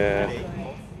 Yeah.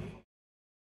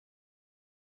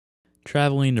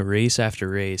 Traveling to race after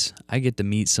race, I get to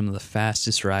meet some of the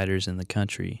fastest riders in the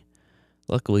country.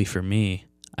 Luckily for me,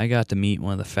 I got to meet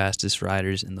one of the fastest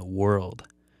riders in the world,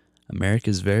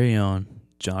 America's very own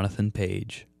Jonathan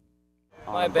Page.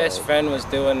 My best friend was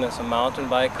doing some mountain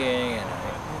biking, and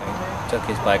I took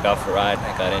his bike out for a ride, and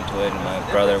I got into it, and my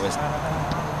brother was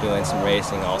doing some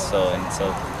racing also, and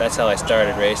so that's how I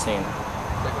started racing,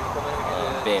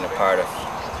 being a part of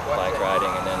bike riding,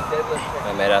 and then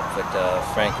I met up with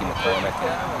Frankie McCormick,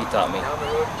 and he taught me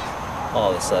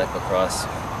all the cyclocross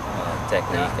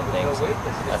technique and things.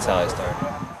 That's how I started.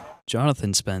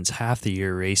 Jonathan spends half the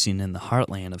year racing in the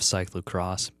heartland of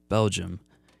cyclocross, Belgium.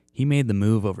 He made the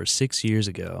move over 6 years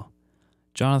ago.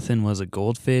 Jonathan was a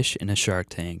goldfish in a shark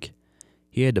tank.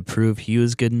 He had to prove he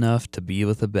was good enough to be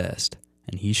with the best,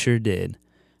 and he sure did.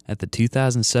 At the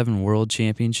 2007 World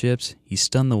Championships, he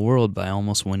stunned the world by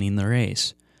almost winning the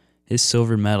race. His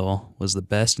silver medal was the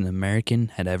best an American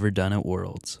had ever done at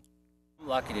Worlds. I'm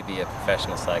lucky to be a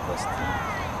professional cyclist.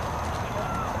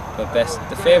 But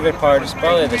the favorite part is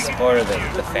probably the support of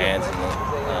the fans and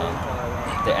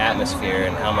the atmosphere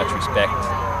and how much respect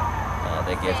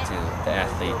they give to the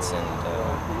athletes, and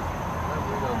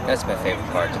that's my favorite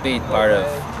part. To be part of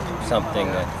something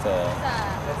that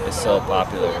is so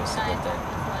popular is a good thing.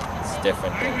 It's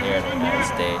different than here in the United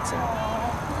States, and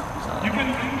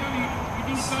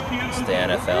it's the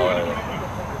NFL or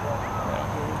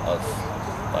of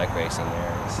bike racing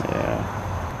there. Yeah.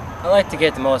 I like to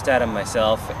get the most out of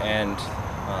myself and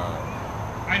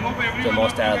the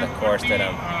most out of the course that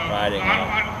I'm riding on.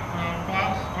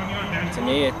 To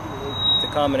me, the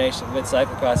combination with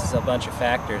cyclocross is a bunch of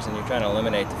factors, and you're trying to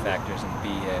eliminate the factors and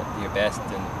be your best,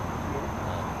 and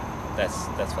that's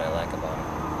what I like about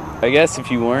it. I guess if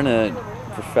you weren't a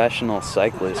professional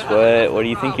cyclist, what do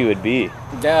you think you would be?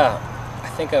 Yeah, I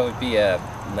think I would be a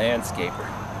landscaper.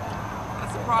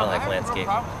 I like landscaping.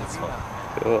 It's fun.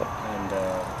 Cool.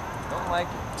 And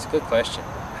it's a good question.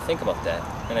 I think about that,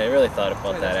 and I really thought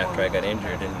about that after I got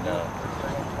injured, and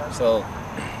so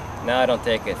now I don't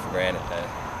take it for granted. I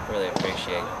really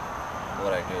appreciate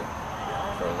what I do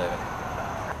for a living.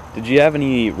 Did you have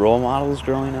any role models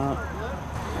growing up?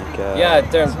 Like,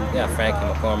 yeah, Frankie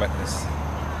McCormick was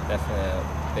definitely a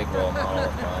big role model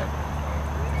of mine.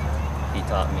 He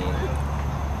taught me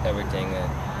everything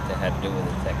that had to do with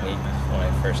the technique when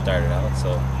I first started out, so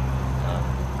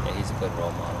yeah, he's a good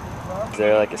role model. Is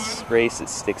there like a race that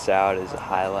sticks out as a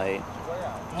highlight?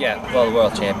 Yeah, well, the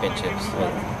World Championships,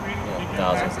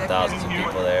 thousands and thousands of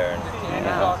people there,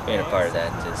 and being a part of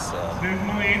that just,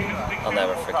 I'll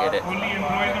never forget it.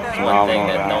 It's one thing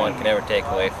that no one can ever take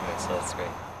away from it, so it's great.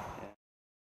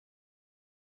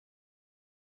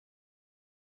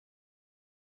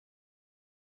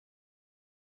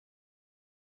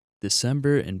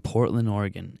 December in Portland,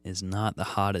 Oregon is not the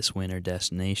hottest winter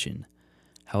destination.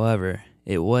 However,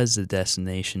 it was the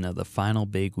destination of the final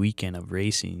big weekend of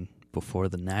racing before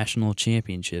the national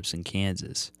championships in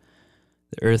Kansas.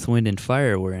 The Earth, Wind, and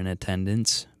Fire were in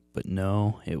attendance, but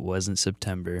no, it wasn't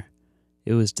September.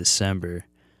 It was December,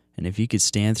 and if you could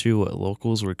stand through what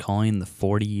locals were calling the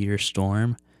 40-year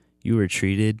storm, you were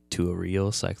treated to a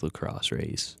real cyclocross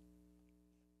race.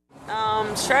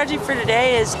 Strategy for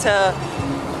today is to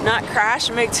not crash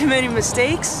and make too many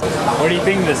mistakes. What do you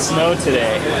think of the snow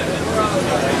today?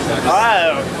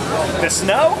 The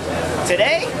snow?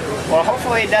 Today? Well,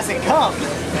 hopefully it doesn't come.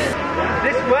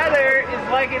 This weather is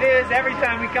like it is every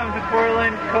time we come to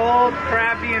Portland. Cold,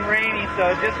 crappy, and rainy,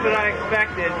 so just what I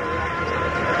expected.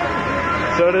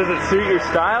 So does it suit your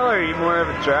style, or are you more of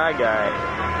a dry guy?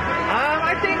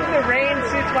 I think the rain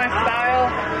suits my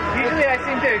style. Usually I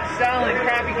seem to excel in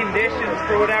crappy conditions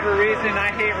for whatever reason.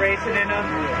 I hate racing in them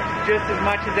just as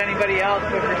much as anybody else,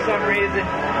 but for some reason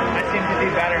I seem to do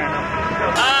better in them.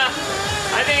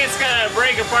 I think it's gonna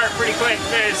break apart pretty quick.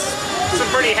 There's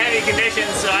some pretty heavy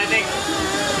conditions, so I think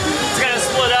it's gonna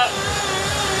split up.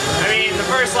 I mean, the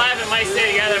first lap it might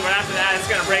stay together, but after that it's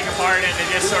gonna break apart into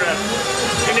just sort of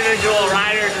individual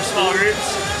riders or small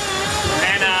groups.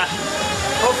 And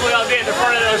hopefully I'll be at the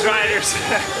front of those riders.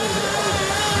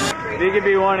 If you could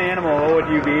be one animal, what would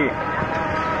you be?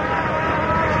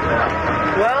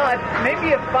 Well,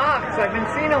 maybe a fox. I've been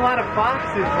seeing a lot of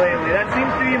foxes lately. That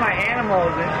seems to be my animal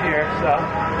this year, so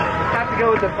I have to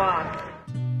go with the fox.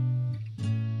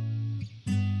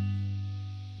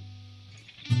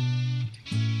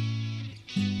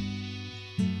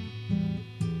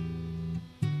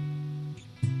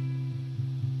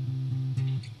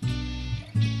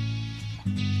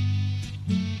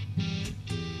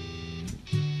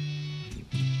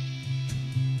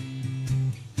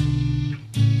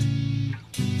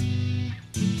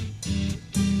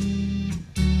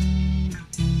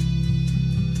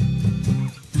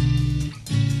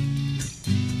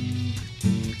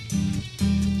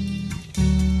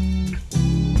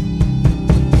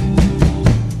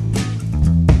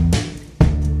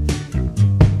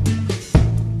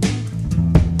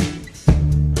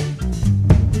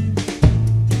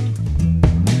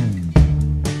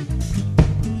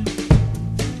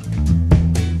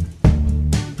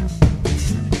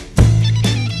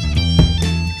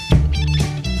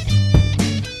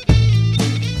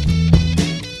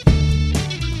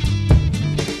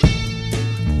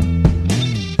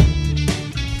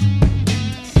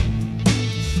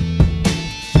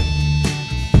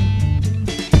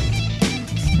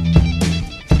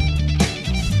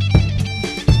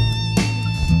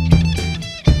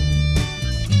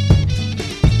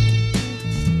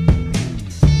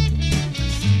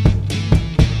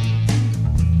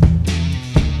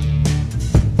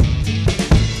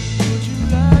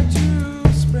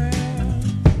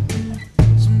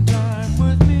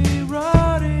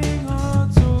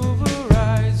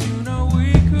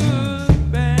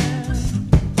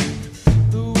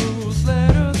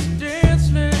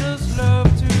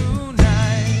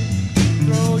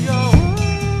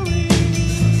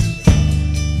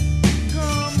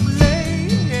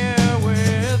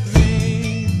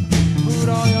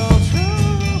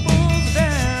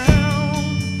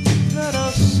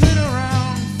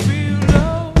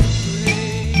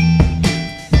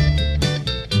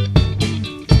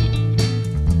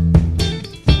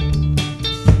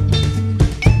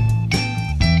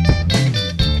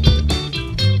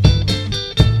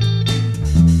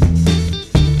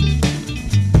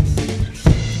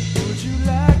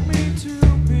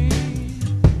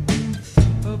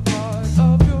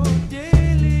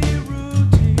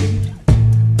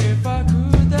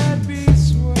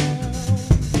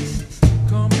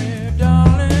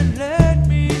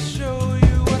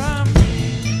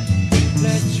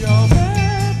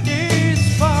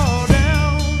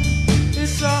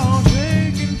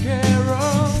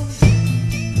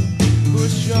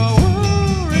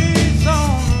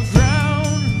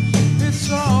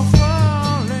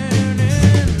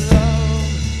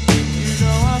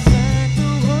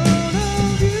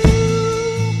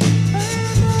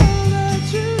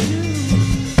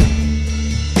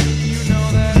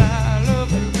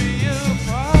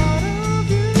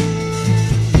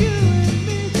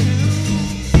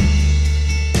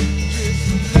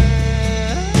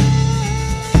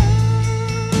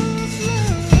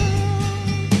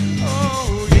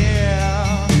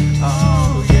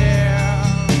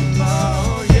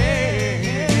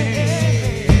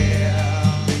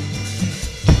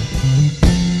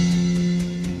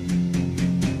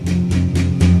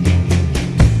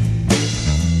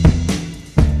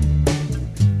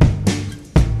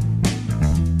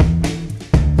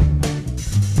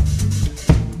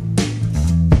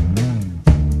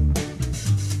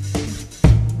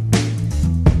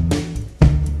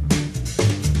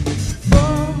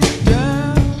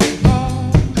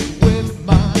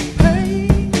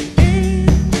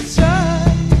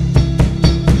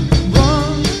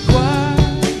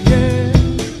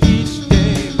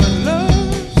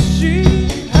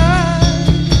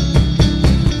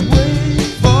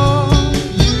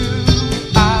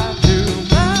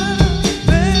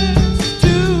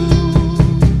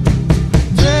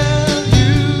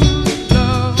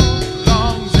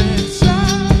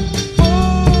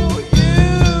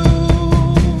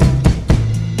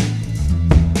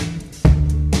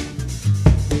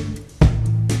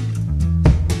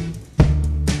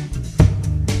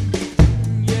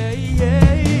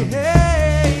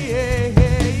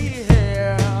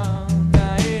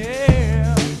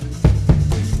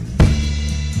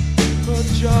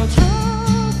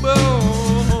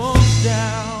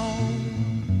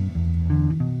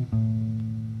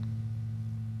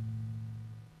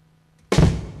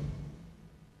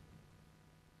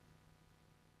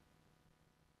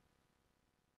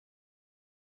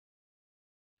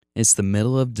 It's the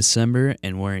middle of December,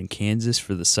 and we're in Kansas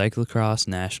for the Cyclocross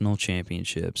National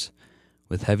Championships.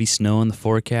 With heavy snow in the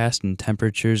forecast and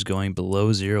temperatures going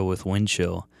below zero with wind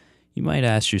chill, you might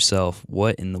ask yourself,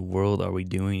 what in the world are we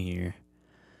doing here?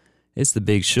 It's the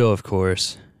big show, of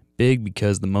course. Big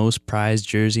because the most prized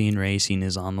jersey in racing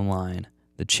is on the line,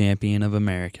 the champion of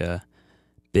America.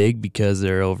 Big because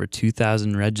there are over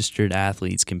 2,000 registered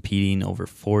athletes competing over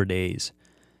 4 days.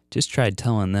 Just try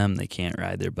telling them they can't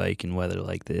ride their bike in weather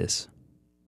like this.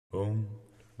 Boom,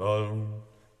 ba-dum,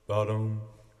 ba-dum,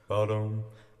 ba-dum,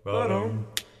 ba-dum,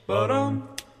 ba-dum,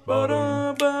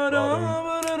 ba-dum, ba-dum,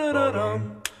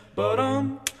 ba-dum, ba-dum,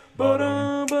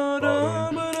 ba-dum,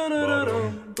 ba-dum,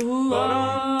 ba-dum, ooh,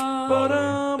 ba-dum,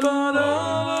 ba-dum,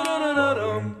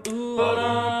 ba-dum, ooh,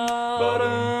 ba-dum,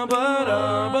 ba-dum,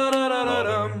 ba-dum,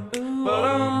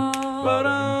 ba-dum,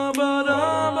 ba-dum,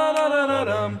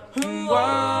 ba-dum, ooh,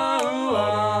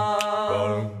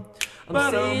 I'm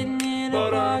sitting in a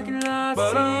parking lot,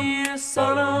 seeing a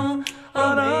song.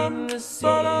 I'm waiting to see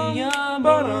a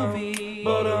movie.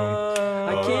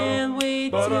 I can't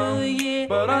wait till you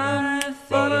get out of the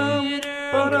theater.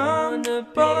 I'm gonna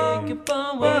pick up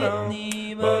on Whitney.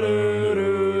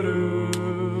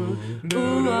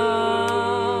 Ooh, ah,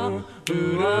 ooh, ah,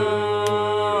 ooh, ah.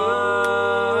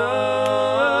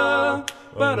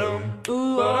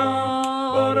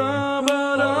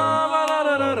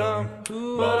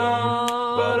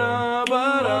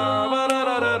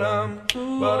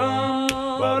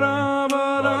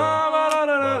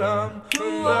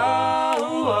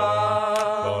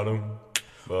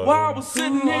 While we're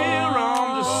sitting here,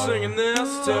 I'm just singing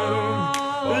this tune.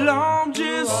 Well, I'm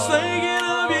just thinking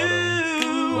of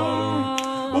you.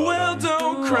 Well,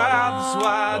 don't cry, that's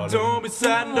why. Don't be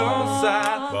sad, don't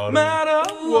sigh. No matter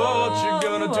what you're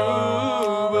gonna do.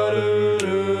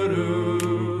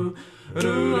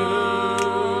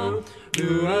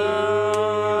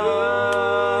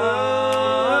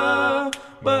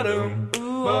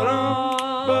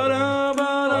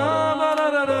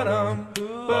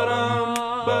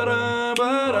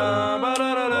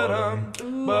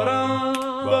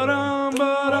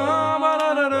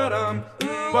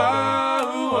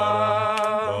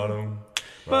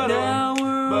 Now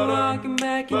we're walking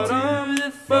back into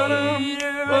the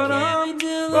theater. I can't wait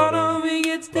till the movie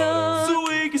gets done, so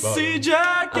we can see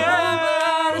Jack. A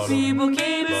lot of people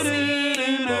came to see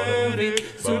the movie,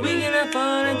 so we can have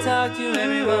fun and talk to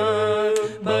everyone.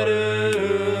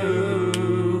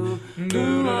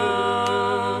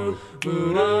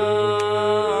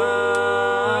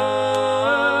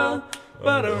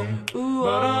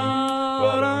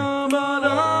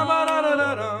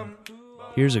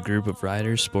 Here's a group of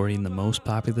riders sporting the most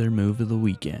popular move of the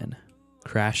weekend,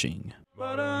 crashing.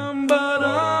 Now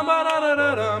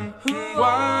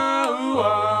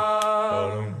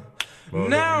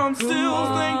I'm still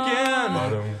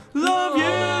thinking, love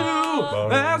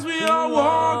you, as we are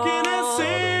walking and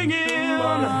singing.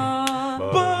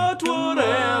 But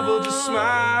whatever, just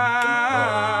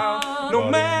smile, no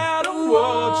matter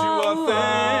what you are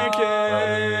thinking.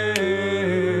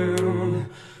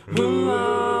 Ooh,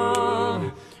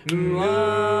 ooh,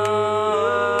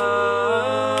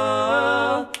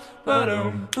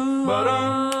 ba-dum,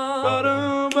 ba-dum,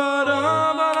 ba-dum,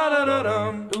 ba-dum,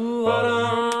 ba-da-da-da-dum,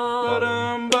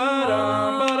 ba-dum, ba-dum,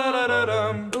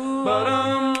 ba-da-da-da-dum,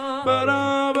 ba-dum,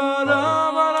 ba-dum,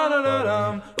 ba-dum,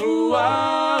 ba-da-da-da-dum, ooh,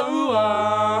 ah, ooh, ah.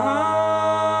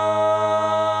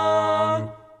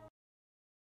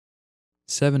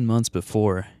 7 months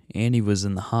before, Andy was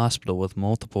in the hospital with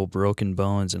multiple broken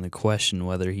bones and a question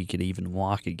whether he could even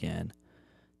walk again.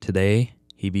 Today,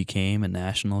 he became a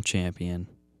national champion.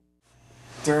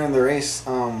 During the race,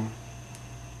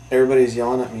 everybody's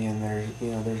yelling at me, and they're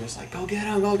just like, "Go get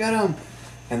him, go get him!"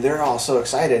 And they're all so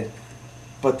excited,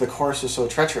 but the course is so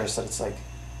treacherous that it's like,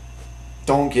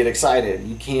 don't get excited.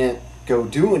 You can't go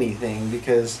do anything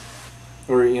because,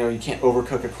 or you can't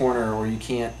overcook a corner, or you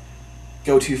can't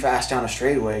go too fast down a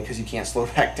straightaway because you can't slow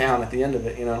back down at the end of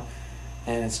it,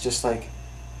 And it's just like,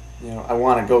 I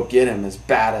want to go get him as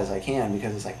bad as I can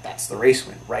because it's like, that's the race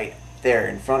win right there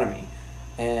in front of me.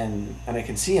 And I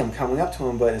can see him coming up to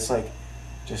him, but it's like,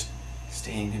 just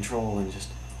stay in control and just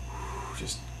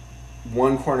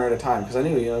one corner at a time. Because I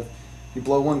knew, if you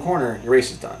blow one corner, your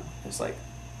race is done. It's like,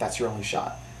 that's your only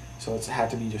shot. So it had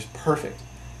to be just perfect.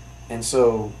 And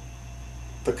so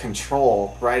the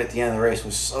control right at the end of the race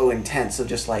was so intense of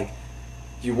just like,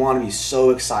 you want to be so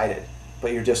excited,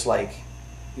 but you're just like,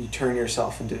 you turn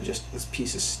yourself into just this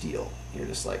piece of steel. You're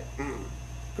just like,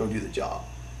 go do the job.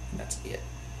 And that's it.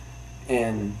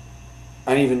 And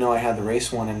I didn't even know I had the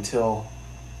race won until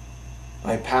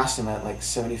I passed him at like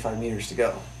 75 meters to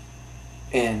go.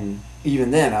 And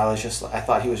even then, I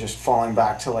thought he was just falling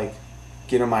back to like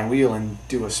get on my wheel and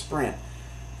do a sprint.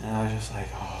 And I was just like,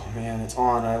 oh man, it's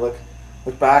on. And I look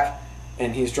back,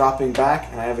 and he's dropping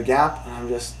back, and I have a gap, and I'm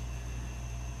just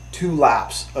 2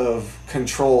 laps of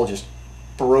control just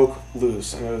broke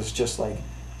loose, and it was just like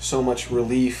so much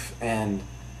relief and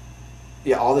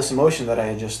yeah, all this emotion that I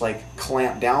had just like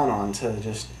clamped down on to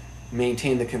just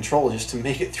maintain the control, just to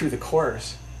make it through the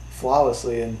course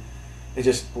flawlessly, and it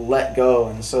just let go.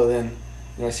 And so then,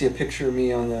 you know, I see a picture of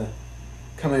me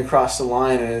coming across the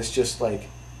line, and it's just like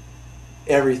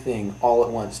everything all at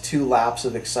once. 2 laps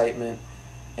of excitement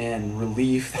and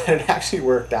relief that it actually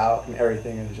worked out, and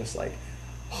everything. It was just like,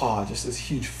 just this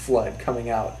huge flood coming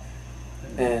out.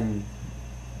 And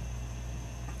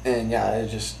yeah,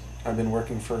 I've been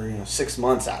working for 6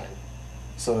 months at it,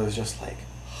 so it was just like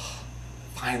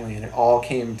finally, and it all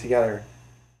came together.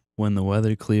 When the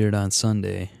weather cleared on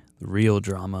Sunday, the real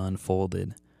drama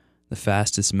unfolded. The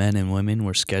fastest men and women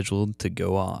were scheduled to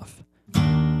go off.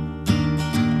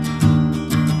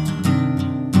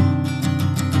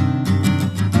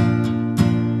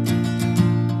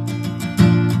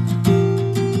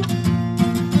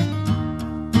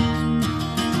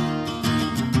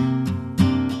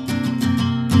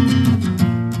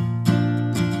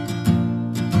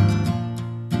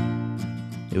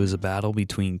 It was a battle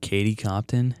between Katie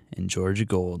Compton and Georgia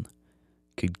Gold.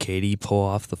 Could Katie pull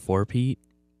off the four-peat?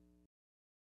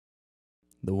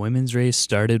 The women's race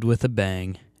started with a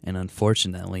bang, and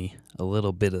unfortunately, a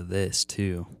little bit of this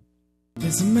too.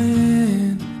 There's a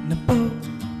man in a boat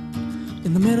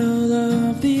in the middle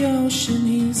of the ocean.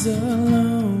 He's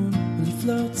alone when he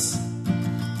floats.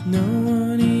 No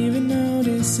one even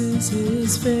notices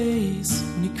his face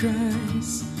when he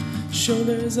cries.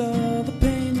 Shoulders all the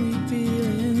pain we feel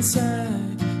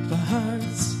inside of our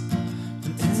hearts,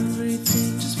 and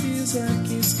everything just feels like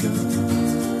it's gone.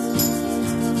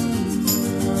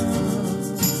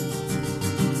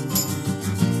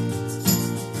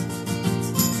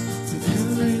 And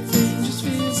everything just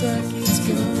feels like it's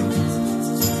gone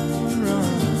wrong.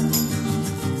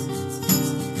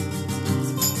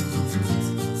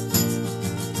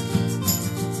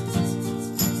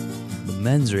 The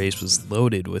men's race was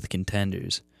loaded with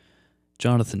contenders.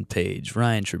 Jonathan Page,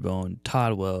 Ryan Trebone,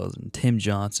 Todd Wells, and Tim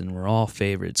Johnson were all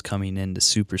favorites coming into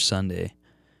Super Sunday.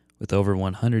 With over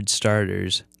 100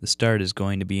 starters, the start is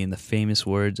going to be, in the famous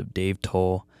words of Dave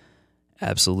Toll,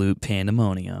 absolute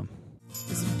pandemonium.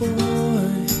 There's a boy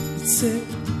that's sick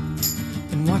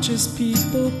and watches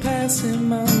people pass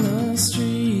him on the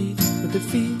street with their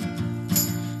feet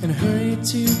and hurry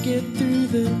to get through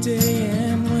the day.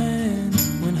 And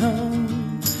when home,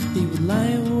 he would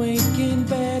lie awake in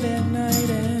bed at night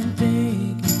and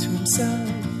think to himself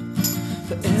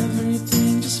that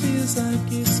everything just feels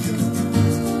like it's gone.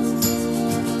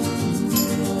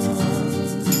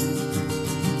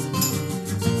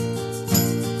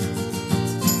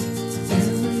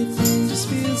 Everything just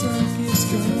feels like it's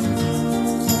gone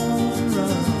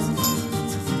wrong.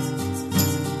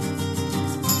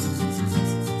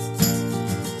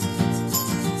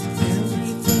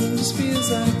 Everything just feels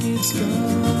like it's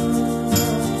gone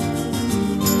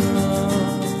wrong.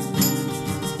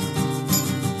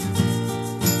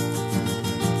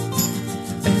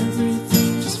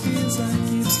 Everything just feels like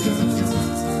it's gone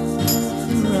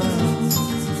wrong.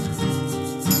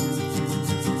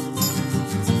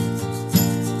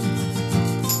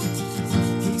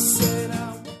 He said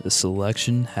The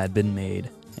selection had been made,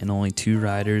 and only 2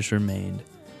 riders remained.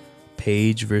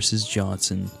 Page versus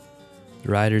Johnson.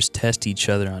 The riders test each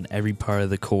other on every part of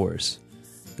the course.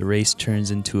 The race turns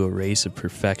into a race of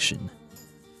perfection.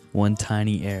 One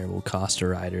tiny error will cost a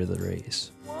rider the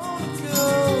race. I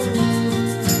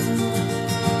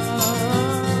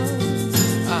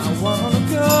wanna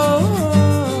go.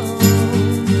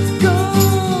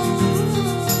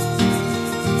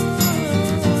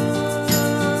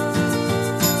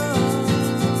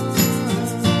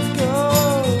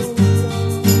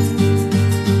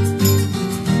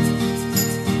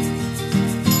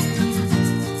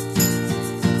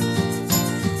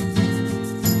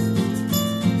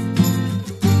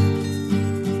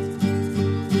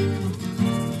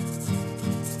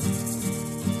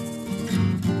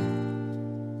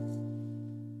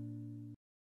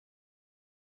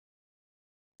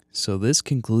 So this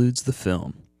concludes the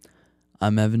film.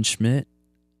 I'm Evan Schmitt,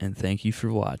 and thank you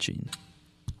for watching.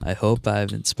 I hope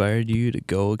I've inspired you to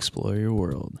go explore your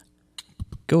world.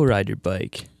 Go ride your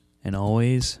bike, and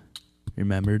always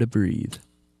remember to breathe.